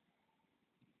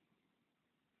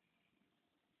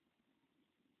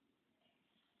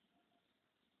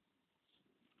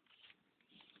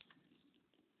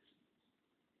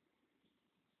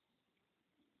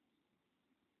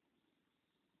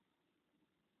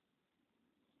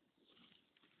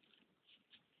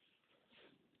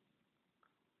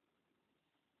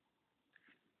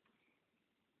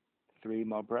 Three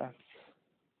more breaths.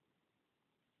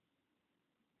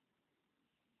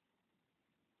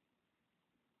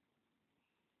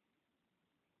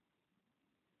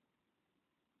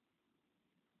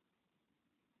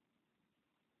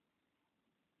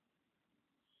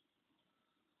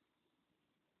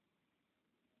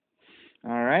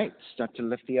 All right, start to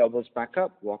lift the elbows back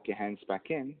up. Walk your hands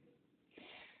back in.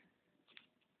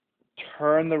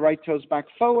 Turn the right toes back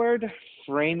forward.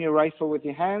 Frame your right foot with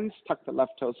your hands. Tuck the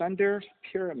left toes under.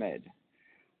 Pyramid.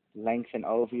 Lengthen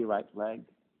over your right leg.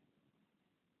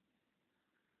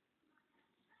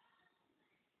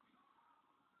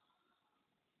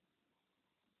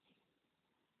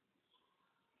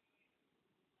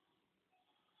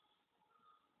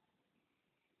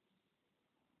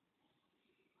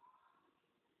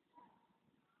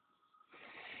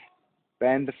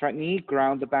 Bend the front knee,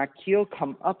 ground the back heel,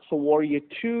 come up for warrior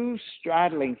two,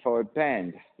 straddling forward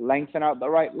bend. Lengthen out the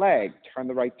right leg, turn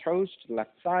the right toes to the left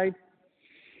side.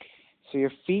 So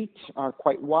your feet are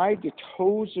quite wide, your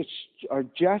toes are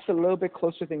just a little bit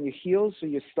closer than your heels, so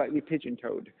you're slightly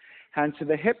pigeon-toed. Hands to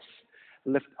the hips,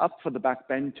 lift up for the back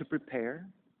bend to prepare.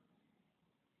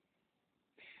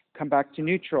 Come back to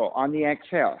neutral on the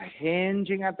exhale.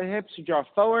 Hinging at the hips, you draw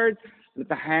forward. Let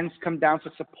the hands come down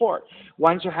for support.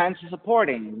 Once your hands are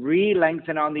supporting,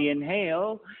 re-lengthen on the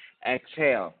inhale.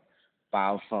 Exhale,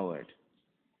 bow forward.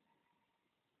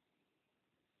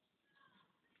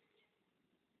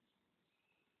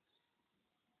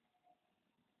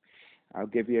 I'll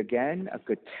give you again a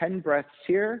good 10 breaths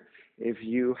here. If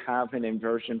you have an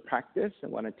inversion practice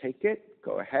and want to take it,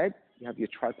 go ahead. You have your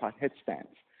tripod headstands.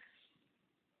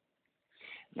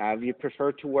 Now, if you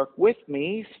prefer to work with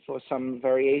me for some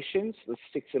variations, let's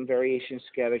stick some variations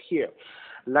together here.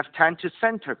 Left hand to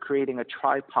center, creating a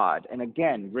tripod. And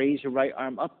again, raise your right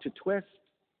arm up to twist.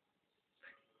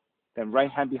 Then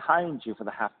right hand behind you for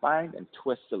the half bind and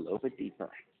twist a little bit deeper.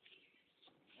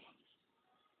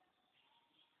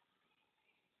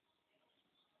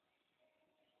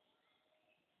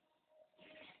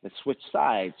 Let's switch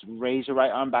sides. Raise your right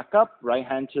arm back up, right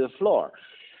hand to the floor.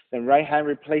 Then right hand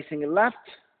replacing your left.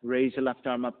 Raise your left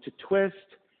arm up to twist.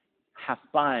 Half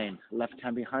bind. Left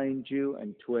hand behind you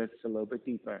and twist a little bit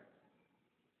deeper.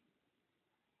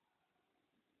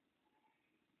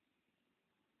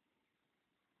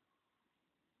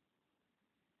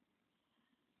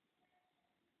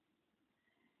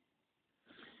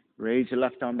 Raise your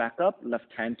left arm back up, left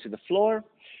hand to the floor.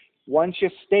 Once you're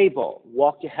stable,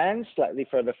 walk your hands slightly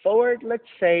further forward. Let's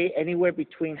say anywhere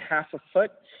between half a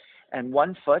foot and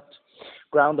 1 foot.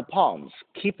 Ground the palms.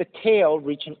 Keep the tail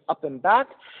reaching up and back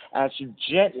as you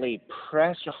gently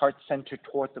press your heart center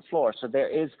toward the floor. So there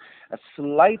is a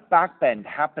slight back bend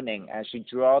happening as you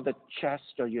draw the chest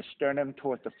or your sternum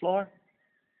toward the floor.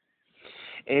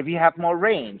 If you have more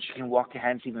range, you can walk your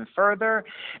hands even further.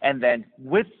 And then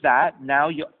with that, now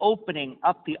you're opening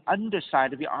up the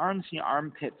underside of your arms and your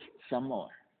armpits some more.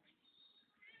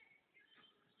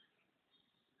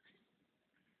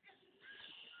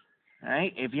 All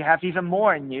right? If you have even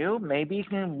more in you, maybe you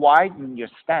can widen your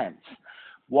stance.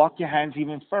 Walk your hands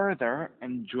even further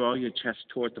and draw your chest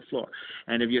toward the floor.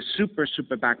 And if you're super,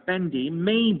 super back bendy,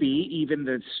 maybe even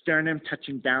the sternum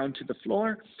touching down to the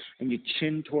floor and your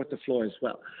chin toward the floor as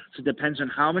well. So it depends on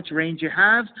how much range you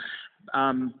have.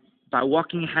 By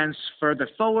walking your hands further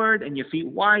forward and your feet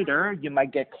wider, you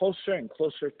might get closer and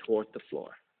closer toward the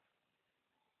floor.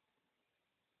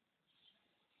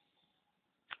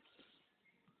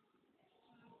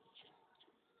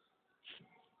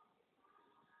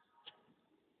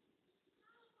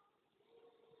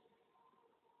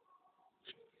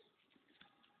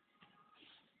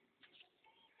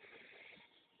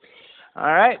 All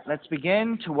right, let's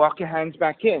begin to walk your hands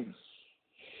back in.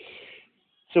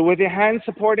 So with your hands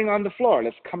supporting on the floor,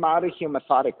 let's come out of here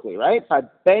methodically, right? By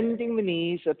bending the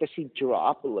knees, let the feet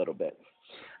drop a little bit.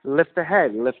 Lift the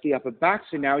head, lift the upper back,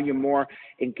 so now you're more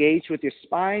engaged with your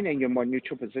spine and you're more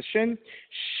neutral position.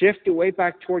 Shift your weight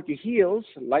back toward your heels,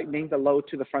 lightening the load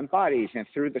to the front bodies and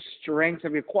through the strength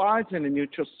of your quads and the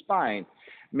neutral spine.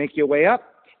 Make your way up,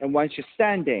 and once you're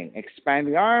standing, expand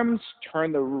the arms,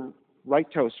 turn the right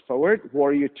toes forward,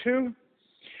 warrior two,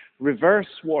 reverse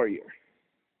warrior.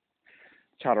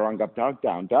 Chaturanga dog,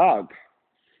 down dog.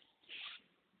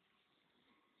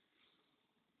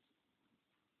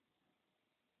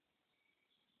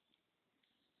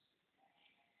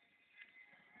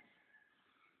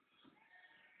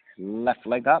 Left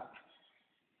leg up.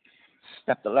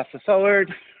 Step the left foot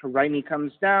forward. Right knee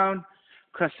comes down.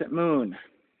 Crescent moon.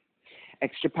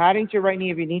 Extra padding to your right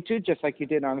knee if you need to, just like you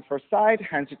did on the first side.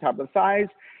 Hands to top of the thighs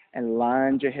and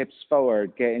lunge your hips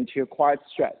forward. Get into your quad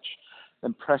stretch.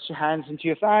 Then press your hands into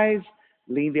your thighs.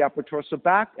 Lean the upper torso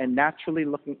back and naturally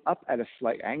looking up at a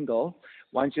slight angle.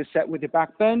 Once you're set with your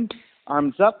back bend,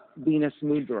 arms up, Venus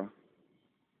Mudra.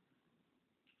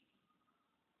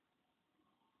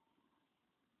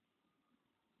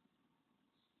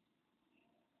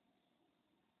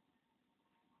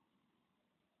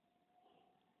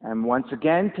 And once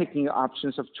again, taking your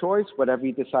options of choice, whatever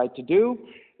you decide to do.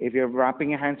 If you're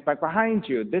wrapping your hands back behind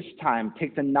you, this time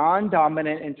take the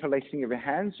non-dominant interlacing of your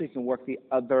hands so you can work the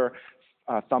other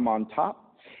thumb on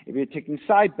top. If you're taking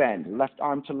side bend, left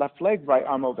arm to left leg, right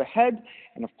arm overhead.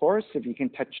 And of course, if you can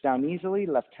touch down easily,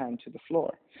 left hand to the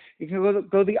floor. You can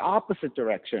go the opposite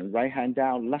direction, right hand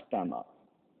down, left arm up.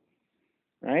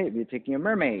 Right? If you're taking your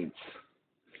mermaids,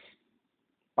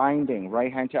 binding,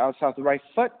 right hand to outside the right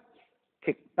foot,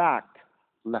 kick back,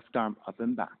 Left arm up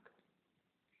and back.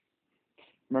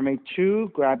 Mermaid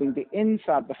 2, grabbing the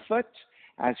inside of the foot.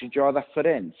 As you draw the foot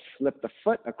in, slip the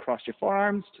foot across your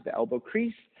forearms to the elbow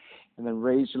crease, and then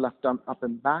raise your left arm up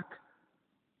and back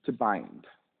to bind.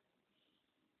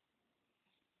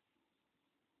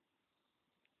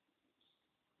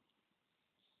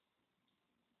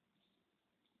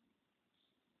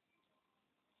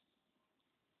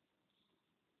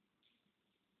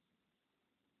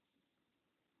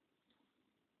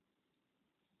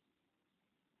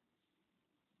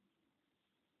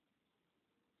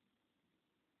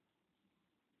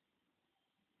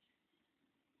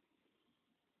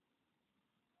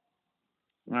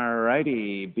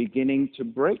 Alrighty, beginning to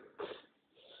break.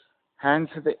 Hands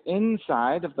to the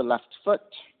inside of the left foot.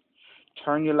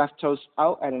 Turn your left toes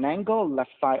out at an angle. Left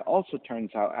thigh also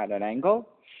turns out at an angle.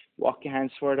 Walk your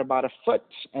hands forward about a foot,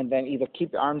 and then either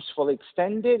keep your arms fully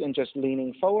extended and just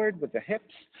leaning forward with the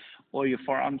hips, or your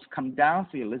forearms come down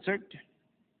for your lizard.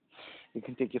 You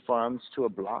can take your forearms to a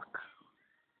block.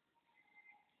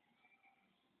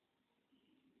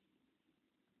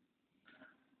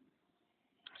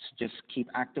 So just keep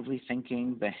actively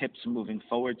thinking, the hips moving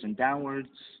forwards and downwards.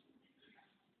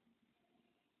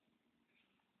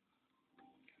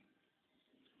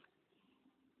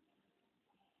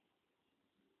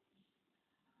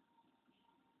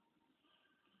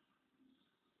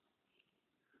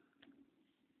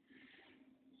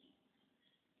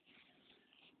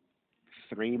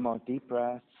 Three more deep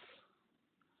breaths.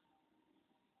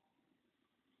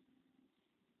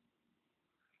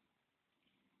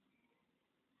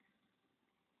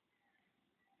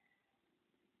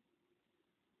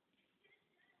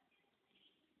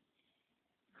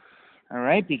 All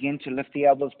right, begin to lift the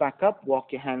elbows back up,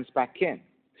 walk your hands back in.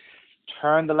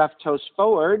 Turn the left toes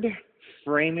forward,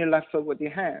 frame your left foot with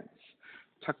your hands.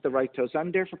 Tuck the right toes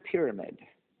under for pyramid.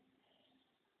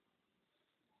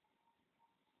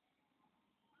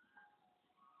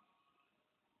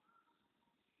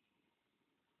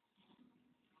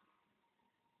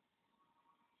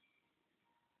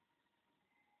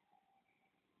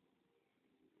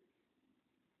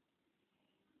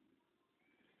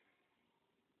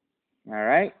 All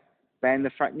right, bend the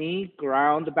front knee,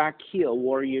 ground the back heel,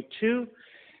 warrior 2.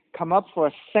 Come up for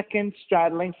a second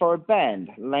straddling forward bend.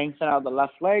 Lengthen out the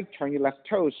left leg, turn your left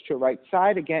toes to right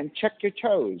side. Again, check your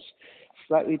toes.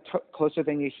 Slightly closer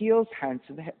than your heels, hands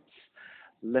to the hips.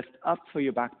 Lift up for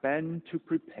your back bend to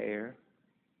prepare.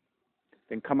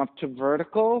 Then come up to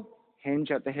vertical,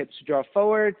 hinge at the hips to draw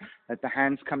forward, let the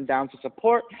hands come down to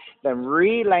support, then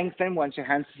re-lengthen once your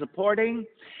hands are supporting.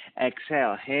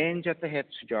 Exhale, hinge at the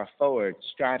hips to draw forward,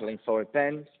 straddling forward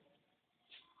bend.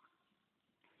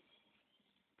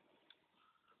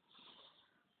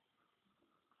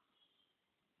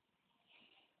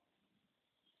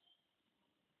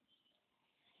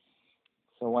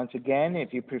 So once again,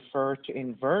 if you prefer to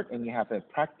invert and you have a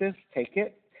practice, take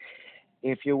it.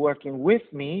 If you're working with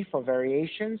me for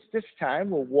variations, this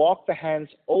time we'll walk the hands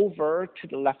over to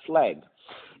the left leg.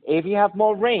 If you have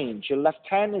more range, your left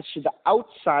hand is to the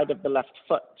outside of the left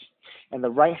foot and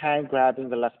the right hand grabbing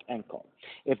the left ankle.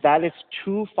 If that is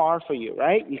too far for you,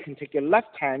 right, you can take your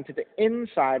left hand to the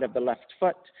inside of the left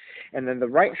foot, and then the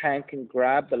right hand can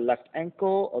grab the left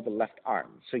ankle or the left arm.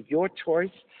 So your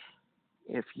choice,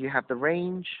 if you have the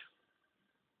range,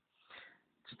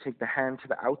 to take the hand to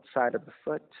the outside of the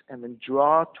foot and then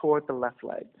draw toward the left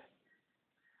leg.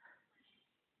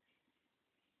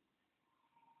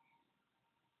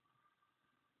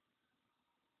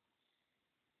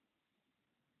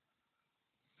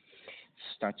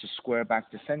 Start to square back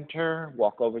to center,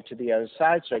 walk over to the other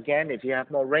side. So again, if you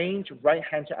have more range, right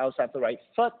hand to outside the right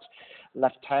foot,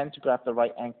 left hand to grab the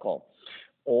right ankle.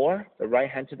 Or the right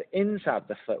hand to the inside of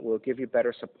the foot will give you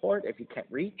better support if you can't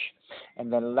reach.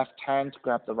 And then left hand to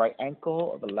grab the right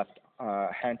ankle or the left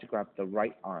hand to grab the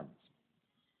right arm.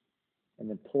 And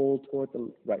then pull toward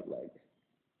the right leg.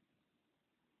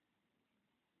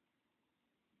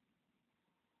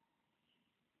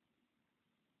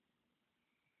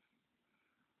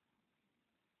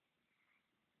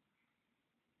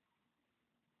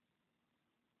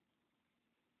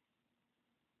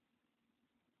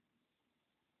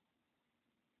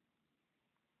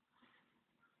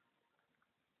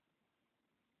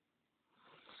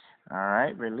 All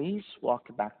right, release, walk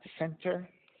it back to center.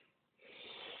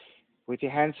 With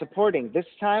your hands supporting. This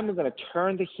time we're going to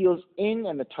turn the heels in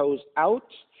and the toes out.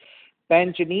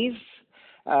 Bend your knees,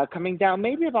 coming down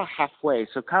maybe about halfway,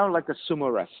 so kind of like a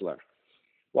sumo wrestler.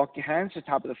 Walk your hands to the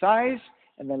top of the thighs,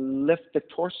 and then lift the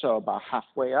torso about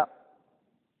halfway up.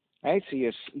 Right, so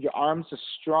your arms are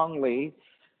strongly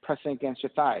pressing against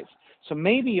your thighs. So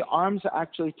maybe your arms are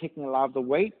actually taking a lot of the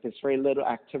weight. There's very little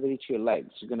activity to your legs.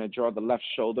 You're going to draw the left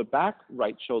shoulder back,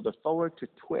 right shoulder forward to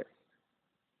twist.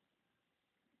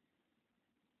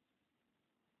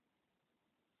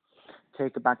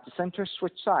 Take it back to center,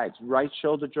 switch sides. Right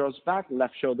shoulder draws back,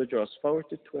 left shoulder draws forward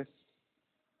to twist.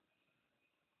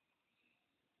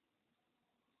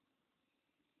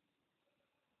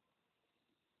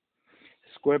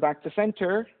 Square back to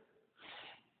center.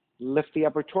 Lift the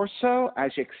upper torso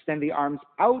as you extend the arms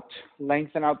out,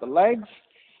 lengthen out the legs.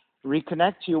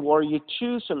 Reconnect to your warrior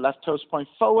two, so left toes point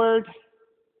forward.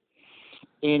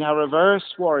 Inhale, reverse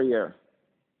warrior.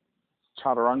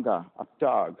 Chaturanga, up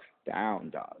dog, down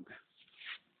dog.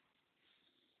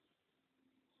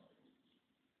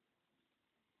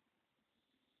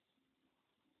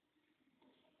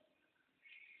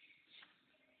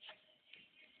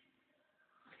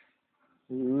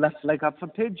 Left leg up for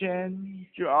pigeon.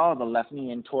 Draw the left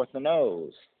knee in towards the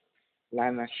nose.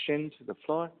 Land that shin to the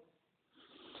floor.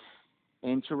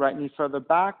 Into right knee further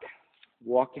back.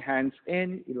 Walk your hands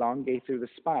in, elongate through the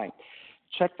spine.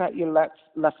 Check that your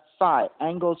left thigh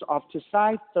angles off to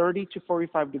side 30 to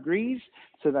 45 degrees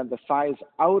so that the thigh is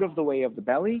out of the way of the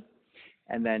belly.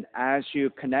 And then as you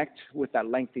connect with that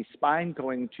lengthy spine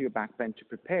going to your back bend to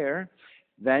prepare,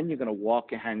 then you're going to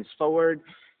walk your hands forward,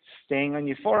 staying on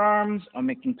your forearms or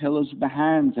making pillows with the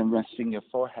hands and resting your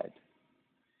forehead.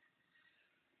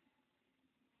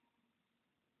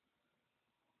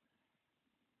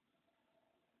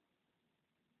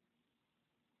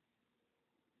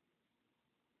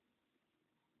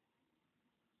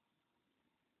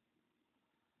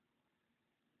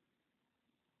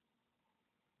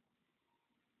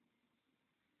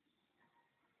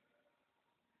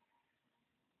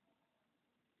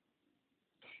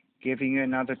 Giving you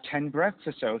another 10 breaths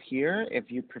or so here. If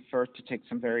you prefer to take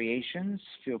some variations,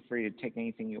 feel free to take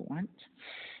anything you want.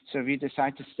 So if you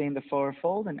decide to stay in the forward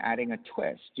fold and adding a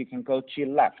twist, you can go to your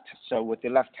left. So with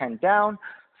your left hand down,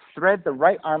 thread the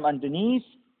right arm underneath,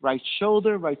 right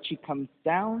shoulder, right cheek comes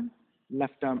down,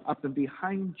 left arm up and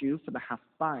behind you for the half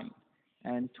bind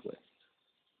and twist.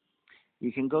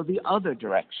 You can go the other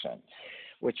direction,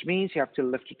 which means you have to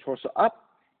lift your torso up,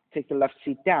 take the left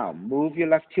seat down. Move your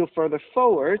left heel further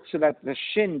forward so that the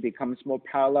shin becomes more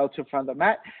parallel to the front of the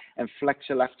mat and flex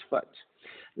your left foot.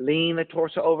 Lean the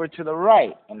torso over to the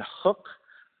right and hook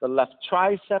the left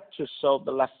tricep to sole the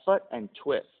left foot and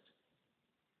twist.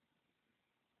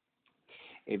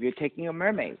 If you're taking a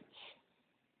mermaid,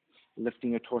 lifting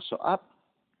your torso up,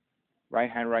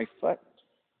 right hand, right foot,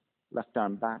 left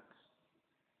arm back.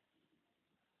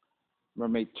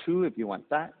 Mermaid 2 if you want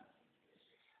that.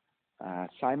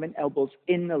 Simon, elbows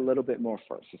in a little bit more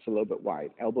first. It's a little bit wide.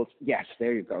 Elbows, yes,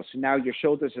 there you go. So now your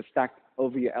shoulders are stacked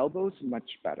over your elbows, much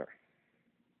better.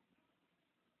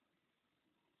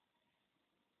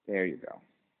 There you go.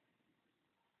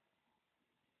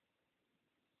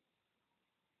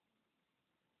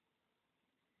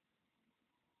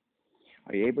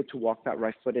 Are you able to walk that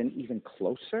right foot in even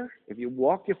closer? If you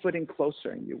walk your foot in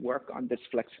closer and you work on this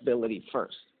flexibility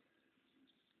first,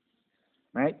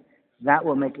 right, that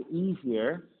will make it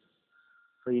easier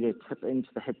for you to tip into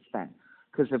the hip stand.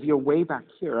 Because if you're way back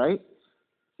here, right,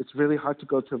 it's really hard to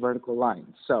go to a vertical line.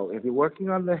 So if you're working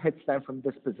on the hip stand from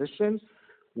this position,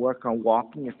 work on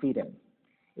walking your feet in.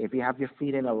 If you have your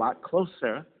feet in a lot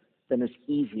closer, then it's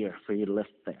easier for you to lift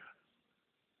there.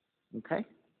 Okay?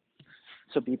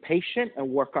 So be patient and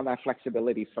work on that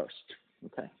flexibility first.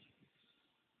 Okay?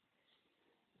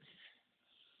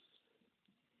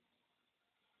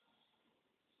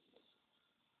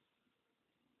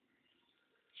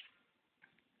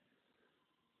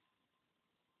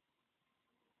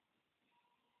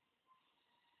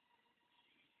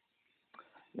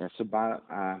 Yeah, so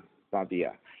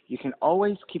Bhavya, you can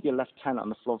always keep your left hand on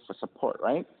the floor for support,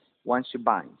 right? Once you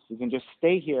bind. You can just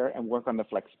stay here and work on the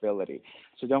flexibility.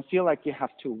 So don't feel like you have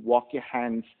to walk your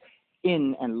hands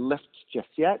in and lift just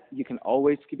yet. You can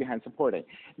always keep your hand supported.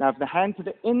 Now, if the hand to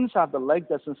the inside of the leg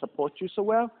doesn't support you so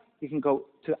well, you can go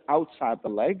to the outside of the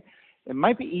leg. It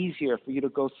might be easier for you to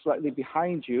go slightly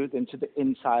behind you than to the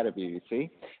inside of you, you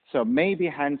see? So maybe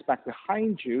hands back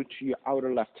behind you to your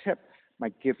outer left hip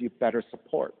might give you better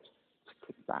support.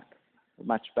 Click back.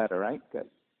 Much better, right? Good.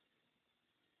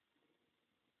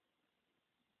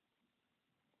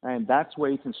 And that's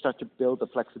where you can start to build the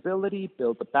flexibility,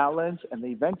 build the balance, and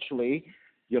eventually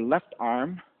your left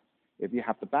arm, if you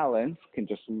have the balance, can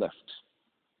just lift.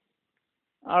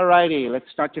 All righty, let's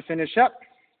start to finish up.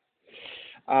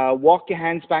 Walk your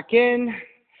hands back in,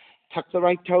 tuck the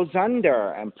right toes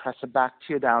under, and press it back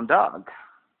to your down dog.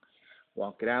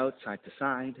 Walk it out side to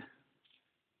side.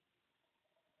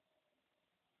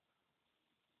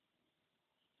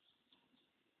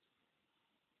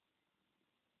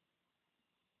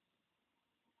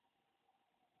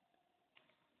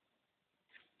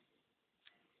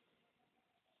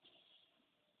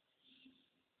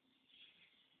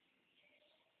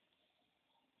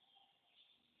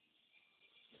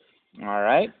 All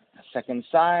right. Second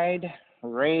side.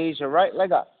 Raise your right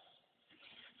leg up.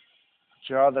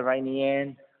 Draw the right knee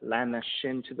in. Land the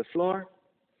shin to the floor.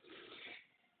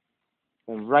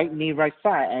 And right knee, right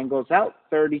thigh angles out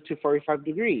 30 to 45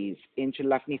 degrees. Inch your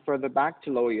left knee further back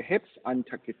to lower your hips.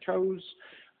 Untuck your toes.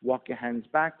 Walk your hands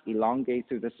back. Elongate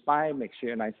through the spine. Make sure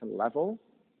you're nice and level.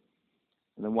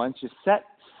 And then once you're set,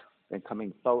 then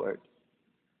coming forward.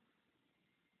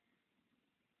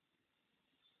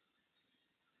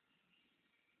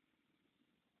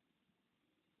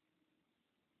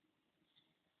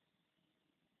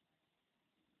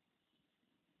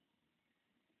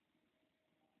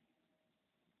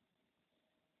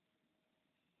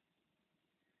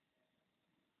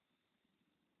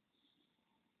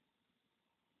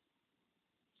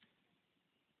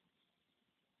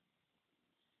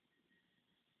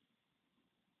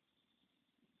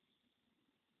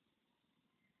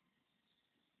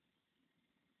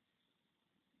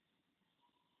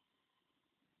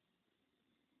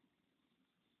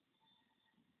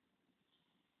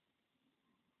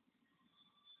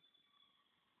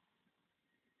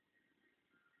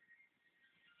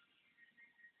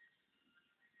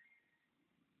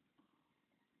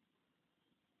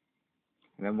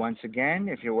 And then once again,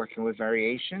 if you're working with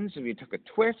variations, if you took a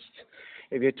twist,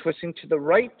 if you're twisting to the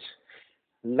right,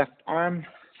 left arm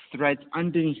threads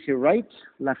underneath your right,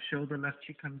 left shoulder, left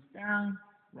cheek comes down,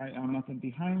 right arm up and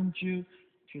behind you,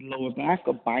 to lower back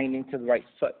or binding to the right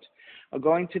foot. Or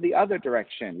going to the other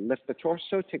direction, lift the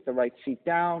torso, take the right feet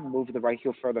down, move the right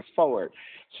heel further forward.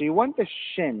 So you want the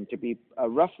shin to be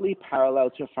roughly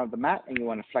parallel to the front of the mat, and you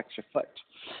want to flex your foot.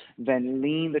 Then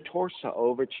lean the torso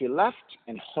over to your left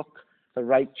and hook the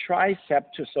right tricep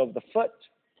to sole of the foot,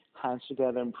 hands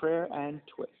together in prayer, and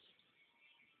twist.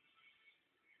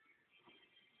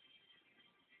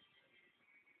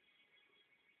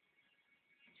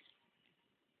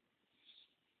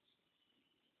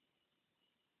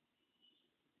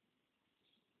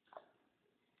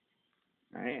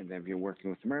 All right, and then if you're working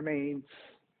with mermaids,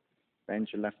 bend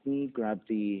your left knee, grab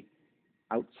the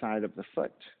outside of the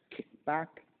foot, kick back,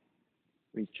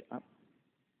 reach up.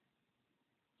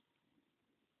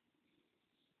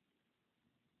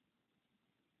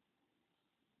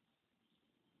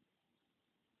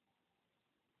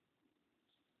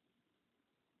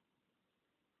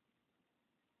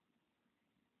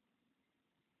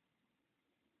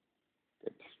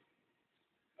 Good.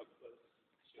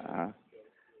 Uh,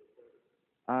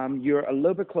 you're a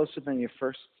little bit closer than your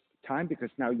first time because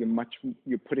now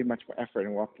you're putting much more effort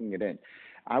in walking it in.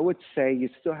 I would say you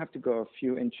still have to go a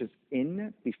few inches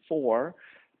in before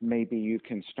maybe you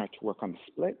can start to work on the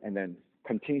split and then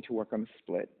continue to work on the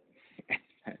split.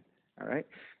 All right.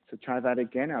 So try that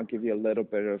again. I'll give you a little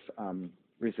bit of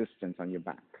resistance on your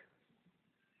back.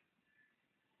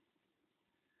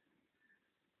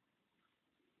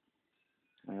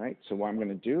 All right. So what I'm going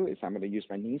to do is I'm going to use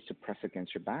my knees to press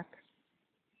against your back.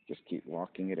 Just keep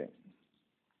walking it in.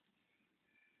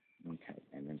 Okay,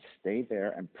 and then stay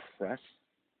there and press.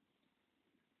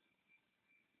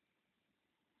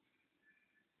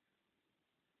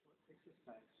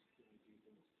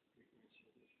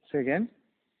 Say again?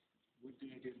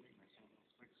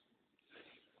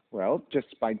 Well, just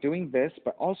by doing this,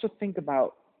 but also think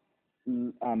about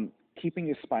keeping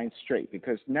your spine straight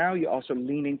because now you're also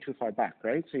leaning too far back,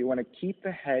 right? So you want to keep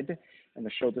the head and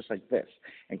the shoulders like this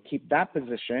and keep that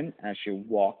position as you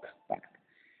walk back.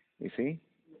 You see?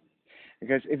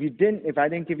 Because if I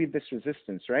didn't give you this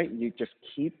resistance, right, you just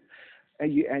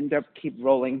you end up keep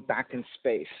rolling back in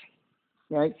space,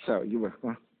 right? So you were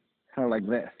kind of like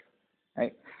this,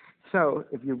 right? So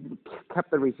if you kept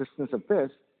the resistance of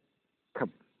this,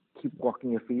 keep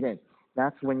walking your feet in.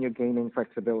 That's when you're gaining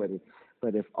flexibility.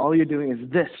 But if all you're doing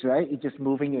is this, right, you're just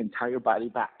moving your entire body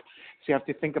back. So you have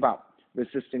to think about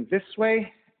resisting this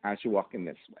way as you walk in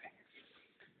this way.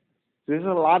 There's a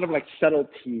lot of like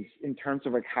subtleties in terms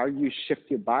of like how you shift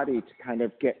your body to kind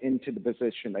of get into the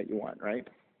position that you want, right?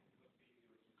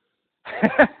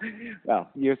 Well,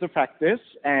 years of practice,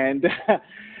 and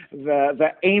the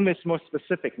aim is more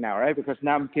specific now, right? Because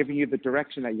now I'm giving you the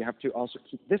direction that you have to also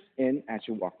keep this in as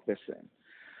you walk this in.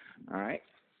 All right.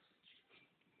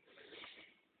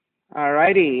 All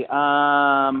righty.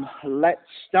 Let's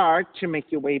start to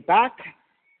make your way back.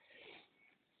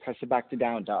 Press it back to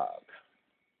down dog.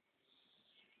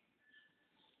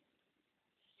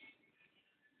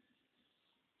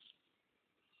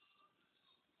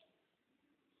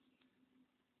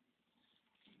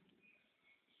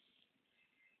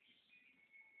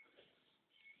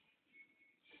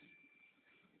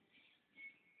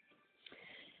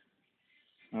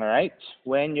 All right.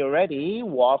 When you're ready,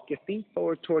 walk your feet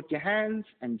forward toward your hands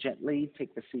and gently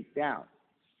take the seat down.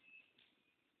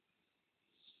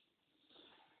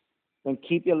 Then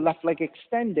keep your left leg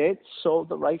extended, so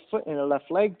the right foot in the left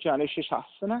leg, Janu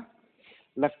Shirshasana.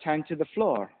 Left hand to the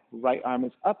floor. Right arm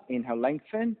is up. Inhale,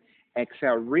 lengthen.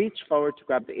 Exhale, reach forward to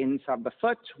grab the inside of the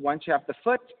foot. Once you have the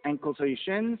foot, ankles or your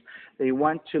shins, then you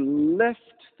want to lift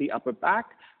the upper back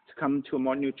to come to a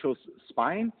more neutral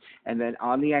spine. And then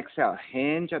on the exhale,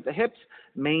 hinge at the hips,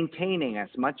 maintaining as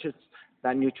much as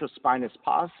that neutral spine as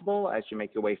possible as you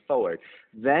make your way forward.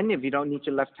 Then, if you don't need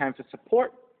your left hand for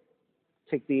support,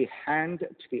 take the hand to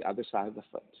the other side of the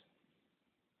foot.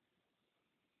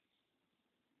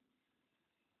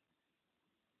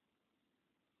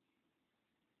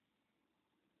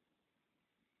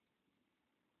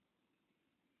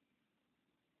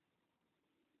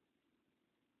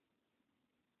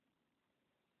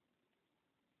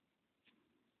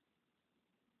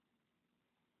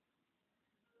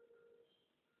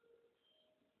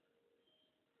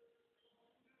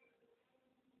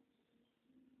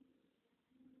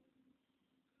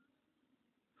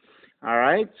 All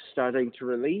right, starting to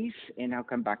release. Inhale,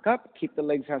 come back up. Keep the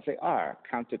legs as they are.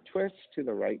 Counter twist to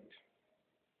the right.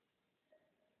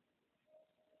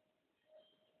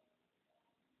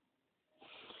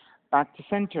 Back to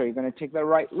center. You're going to take the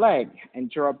right leg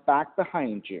and draw it back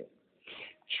behind you.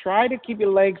 Try to keep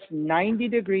your legs 90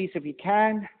 degrees if you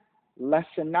can, less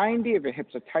than 90 if your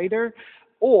hips are tighter,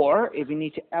 or if you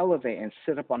need to elevate and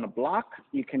sit up on a block,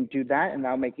 you can do that, and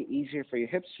that'll make it easier for your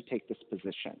hips to take this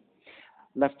position.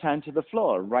 Left hand to the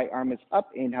floor. Right arm is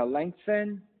up. Inhale,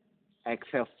 lengthen.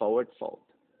 Exhale, forward fold.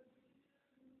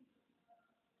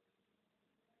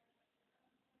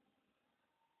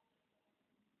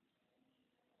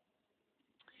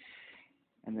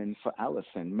 And then for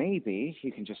Allison, maybe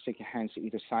you can just take your hands to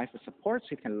either side for support so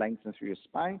you can lengthen through your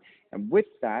spine. And with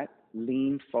that,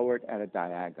 lean forward at a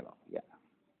diagonal. Yeah.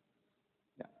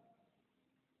 Yeah.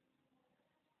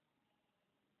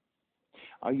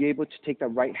 Are you able to take the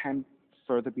right hand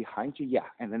further behind you? Yeah.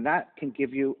 And then that can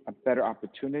give you a better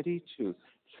opportunity to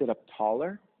sit up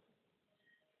taller.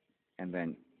 And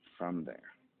then from there.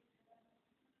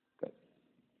 Good.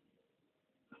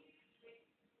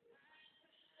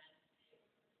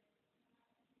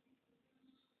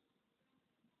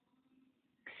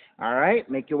 All right.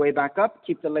 Make your way back up.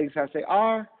 Keep the legs as they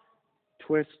are.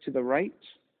 Twist to the right.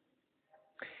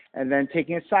 And then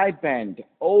taking a side bend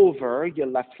over your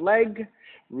left leg,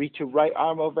 reach your right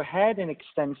arm overhead and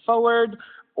extend forward.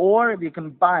 Or if you can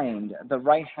bind the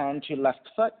right hand to your left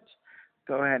foot,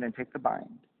 go ahead and take the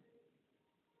bind.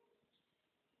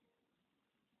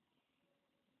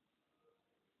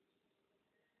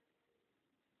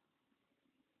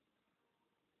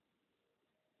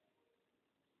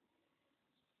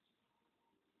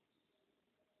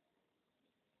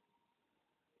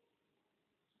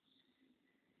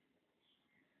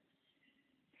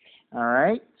 All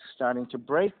right, starting to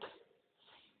break.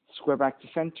 Square back to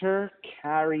center,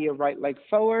 carry your right leg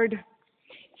forward,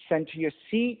 center your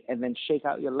seat, and then shake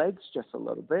out your legs just a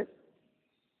little bit.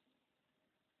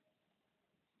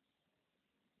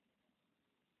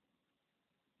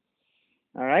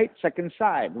 All right, second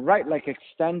side. Right leg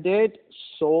extended,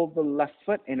 sole the left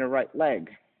foot in the right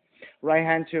leg. Right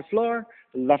hand to the floor,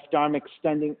 left arm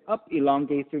extending up,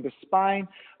 elongate through the spine.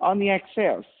 On the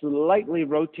exhale, slightly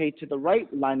rotate to the right,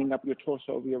 lining up your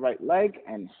torso over your right leg,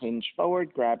 and hinge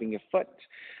forward, grabbing your foot.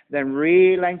 Then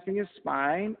re-lengthen your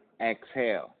spine,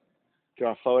 exhale.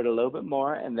 Draw forward a little bit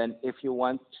more, and then if you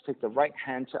want to take the right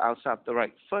hand to outside the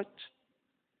right foot.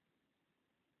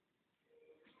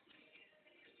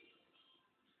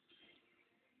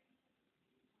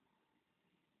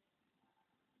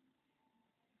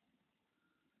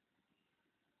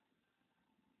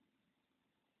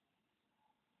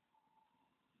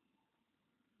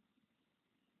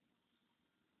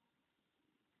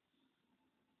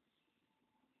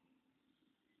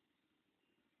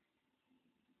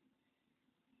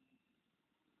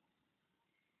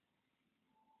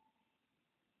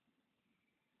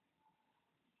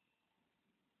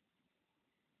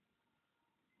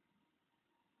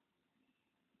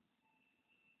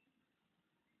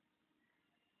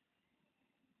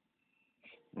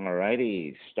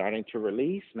 Alrighty, starting to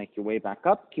release, make your way back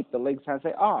up, keep the legs as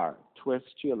they are. Twist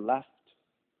to your left.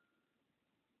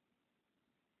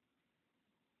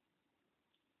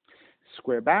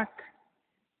 Square back.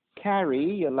 Carry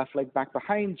your left leg back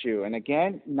behind you. And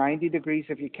again, 90 degrees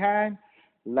if you can,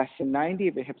 less than 90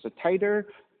 if your hips are tighter,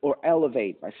 or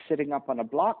elevate by sitting up on a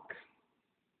block.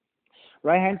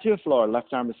 Right hand to the floor,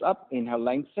 left arm is up, inhale,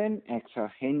 lengthen, exhale,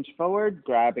 hinge forward,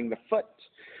 grabbing the foot.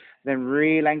 Then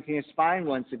re-lengthen your spine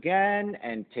once again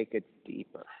and take it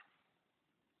deeper.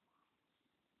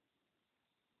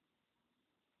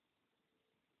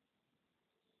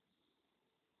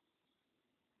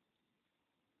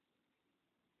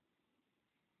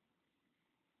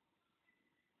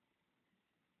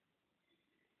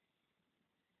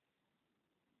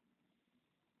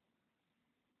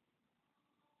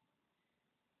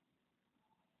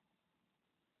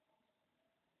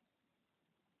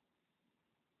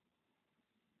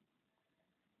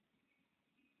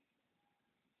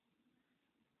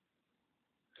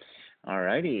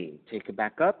 Alrighty, take it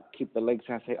back up. Keep the legs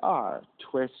as they are.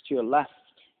 Twist to your left.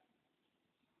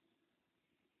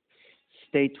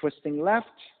 Stay twisting left.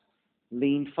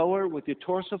 Lean forward with your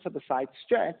torso for the side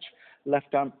stretch.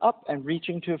 Left arm up and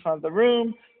reaching to the front of the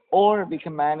room. Or if you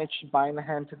can manage to bind the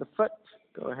hand to the foot,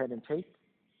 go ahead and take.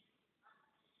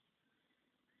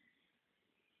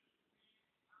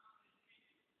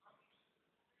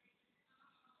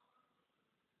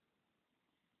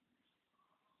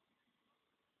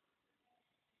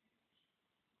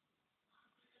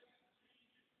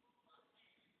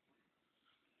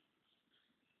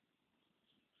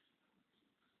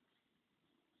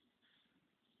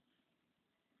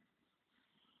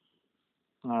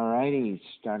 Alrighty,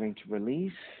 starting to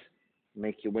release.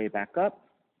 Make your way back up.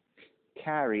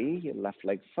 Carry your left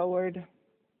leg forward.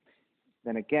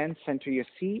 Then again, center your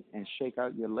seat and shake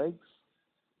out your legs.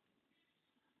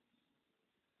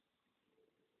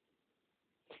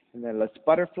 And then let's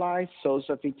butterfly, soles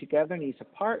of feet together, knees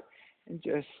apart, and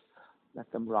just let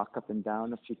them rock up and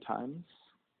down a few times.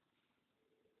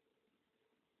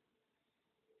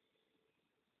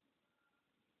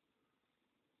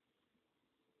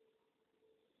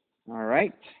 All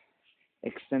right.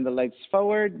 Extend the legs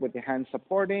forward with your hands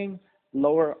supporting.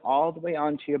 Lower all the way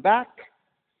onto your back.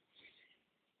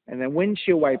 And then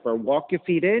windshield wiper. Walk your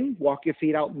feet in, walk your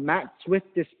feet out mat width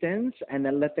distance, and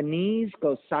then let the knees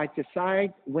go side to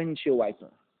side, windshield wiper.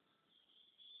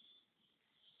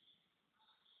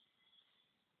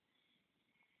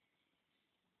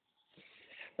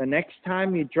 The next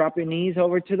time you drop your knees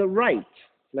over to the right,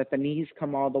 let the knees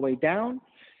come all the way down.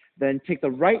 Then take the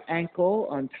right ankle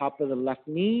on top of the left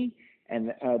knee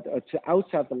and to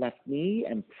outside the left knee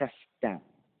and press down.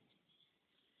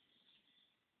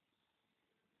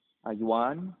 Are you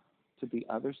on to the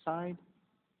other side?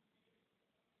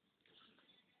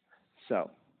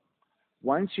 So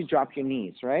once you drop your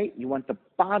knees, right, you want the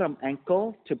bottom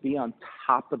ankle to be on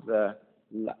top of the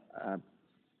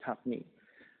top knee.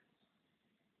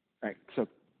 All right, so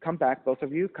come back, both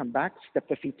of you, come back, step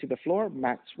the feet to the floor,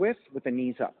 mat's width with the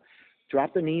knees up.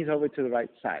 Drop the knees over to the right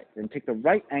side. Then take the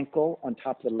right ankle on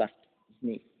top of the left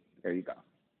knee. There you go.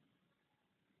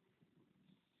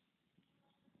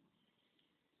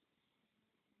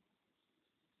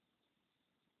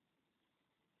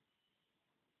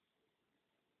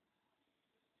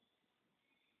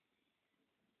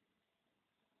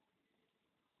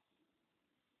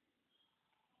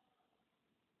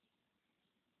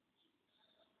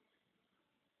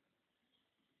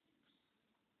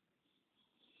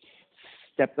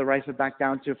 Step the right foot back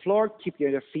down to the floor. Keep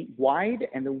your feet wide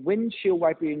and the windshield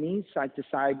wiper your knees side to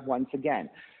side once again.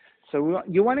 So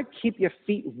you want to keep your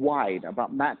feet wide,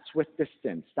 about mat's width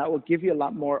distance. That will give you a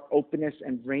lot more openness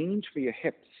and range for your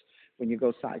hips when you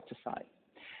go side to side.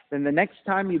 Then the next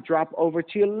time you drop over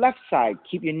to your left side,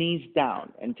 keep your knees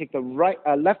down and take the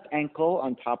left ankle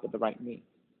on top of the right knee.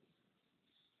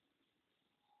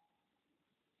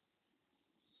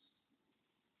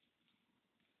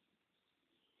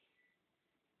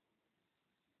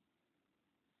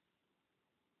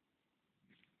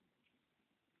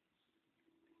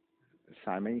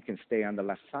 Simon, you can stay on the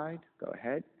left side. Go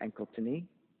ahead, ankle to knee.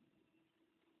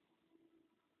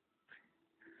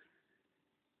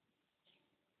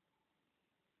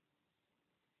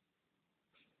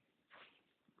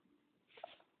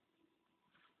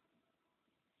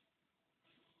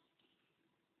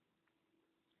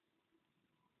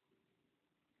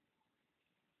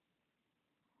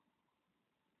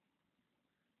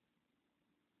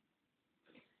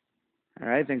 All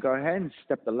right, then go ahead and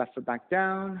step the left foot back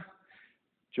down.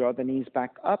 Draw the knees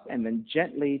back up and then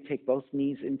gently take both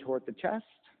knees in toward the chest.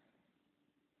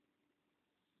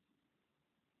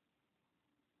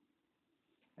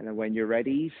 And then when you're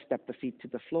ready, step the feet to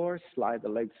the floor, slide the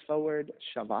legs forward,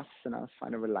 Shavasana,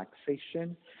 final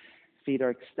relaxation. Feet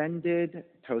are extended,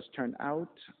 toes turn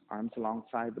out, arms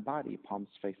alongside the body, palms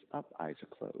face up, eyes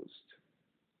are closed.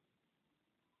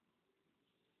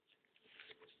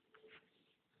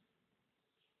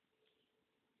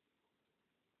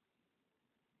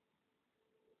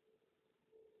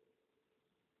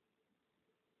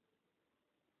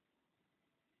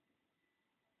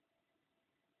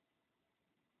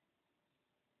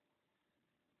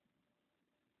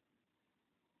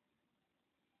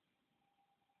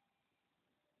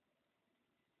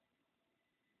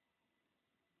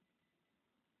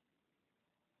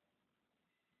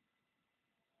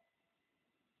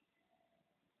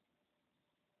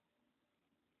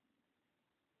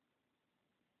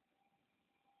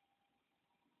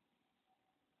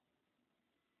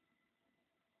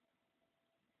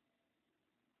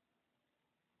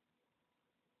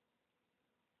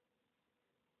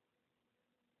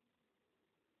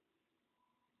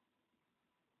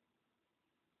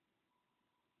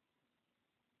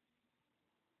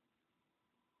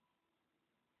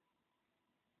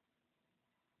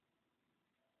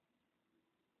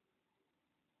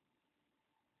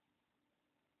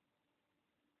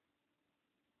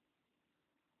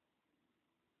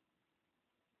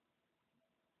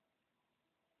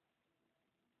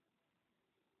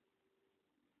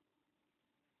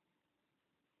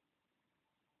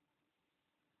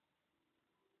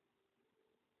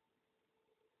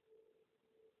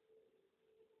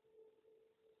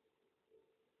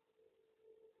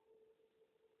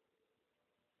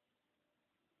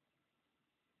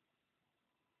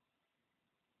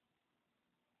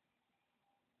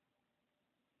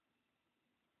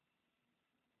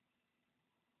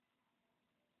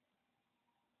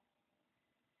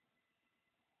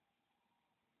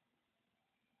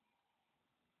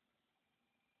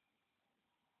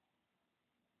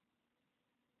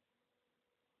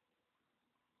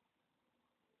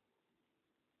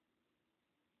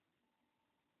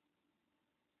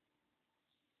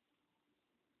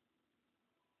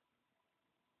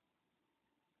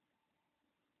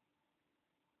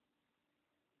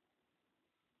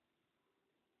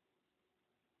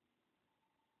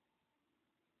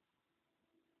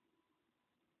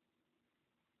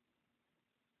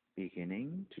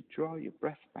 Beginning to draw your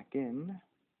breath back in,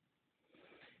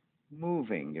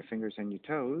 moving your fingers and your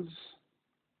toes,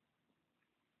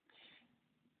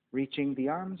 reaching the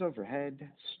arms overhead,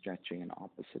 stretching in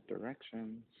opposite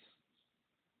directions,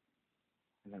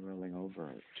 and then rolling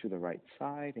over to the right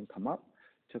side and come up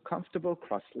to comfortable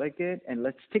cross-legged. And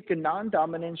let's take a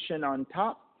non-dominant shin on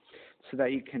top so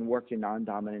that you can work your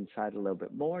non-dominant side a little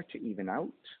bit more to even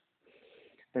out.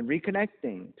 Then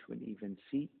reconnecting to an even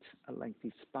seat, a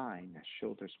lengthy spine,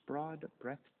 shoulders broad,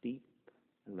 breath deep,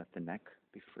 and let the neck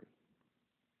be free.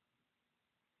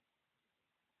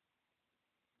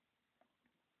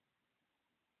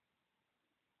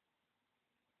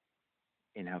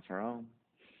 Inhale for Om.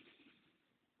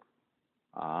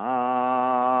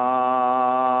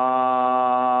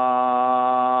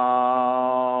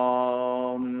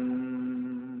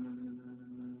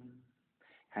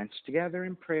 Hands together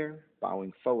in prayer,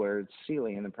 bowing forward,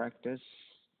 sealing in the practice.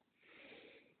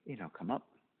 Come up.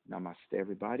 Namaste,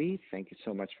 everybody. Thank you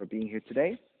so much for being here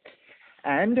today.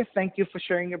 And thank you for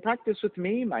sharing your practice with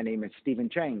me. My name is Stephen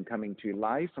Chang, coming to you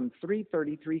live from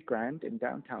 333 Grand in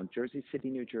downtown Jersey City,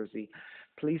 New Jersey.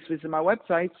 Please visit my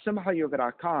website,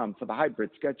 simhayoga.com, for the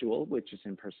hybrid schedule, which is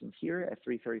in person here at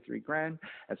 333 Grand,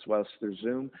 as well as through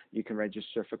Zoom. You can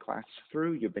register for class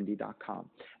through ubindi.com.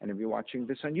 And if you're watching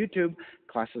this on YouTube,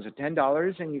 classes are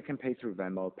 $10, and you can pay through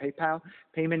Venmo or PayPal.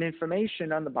 Payment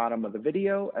information on the bottom of the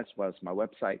video, as well as my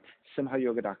website,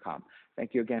 simhayoga.com.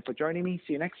 Thank you again for joining me.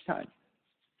 See you next time.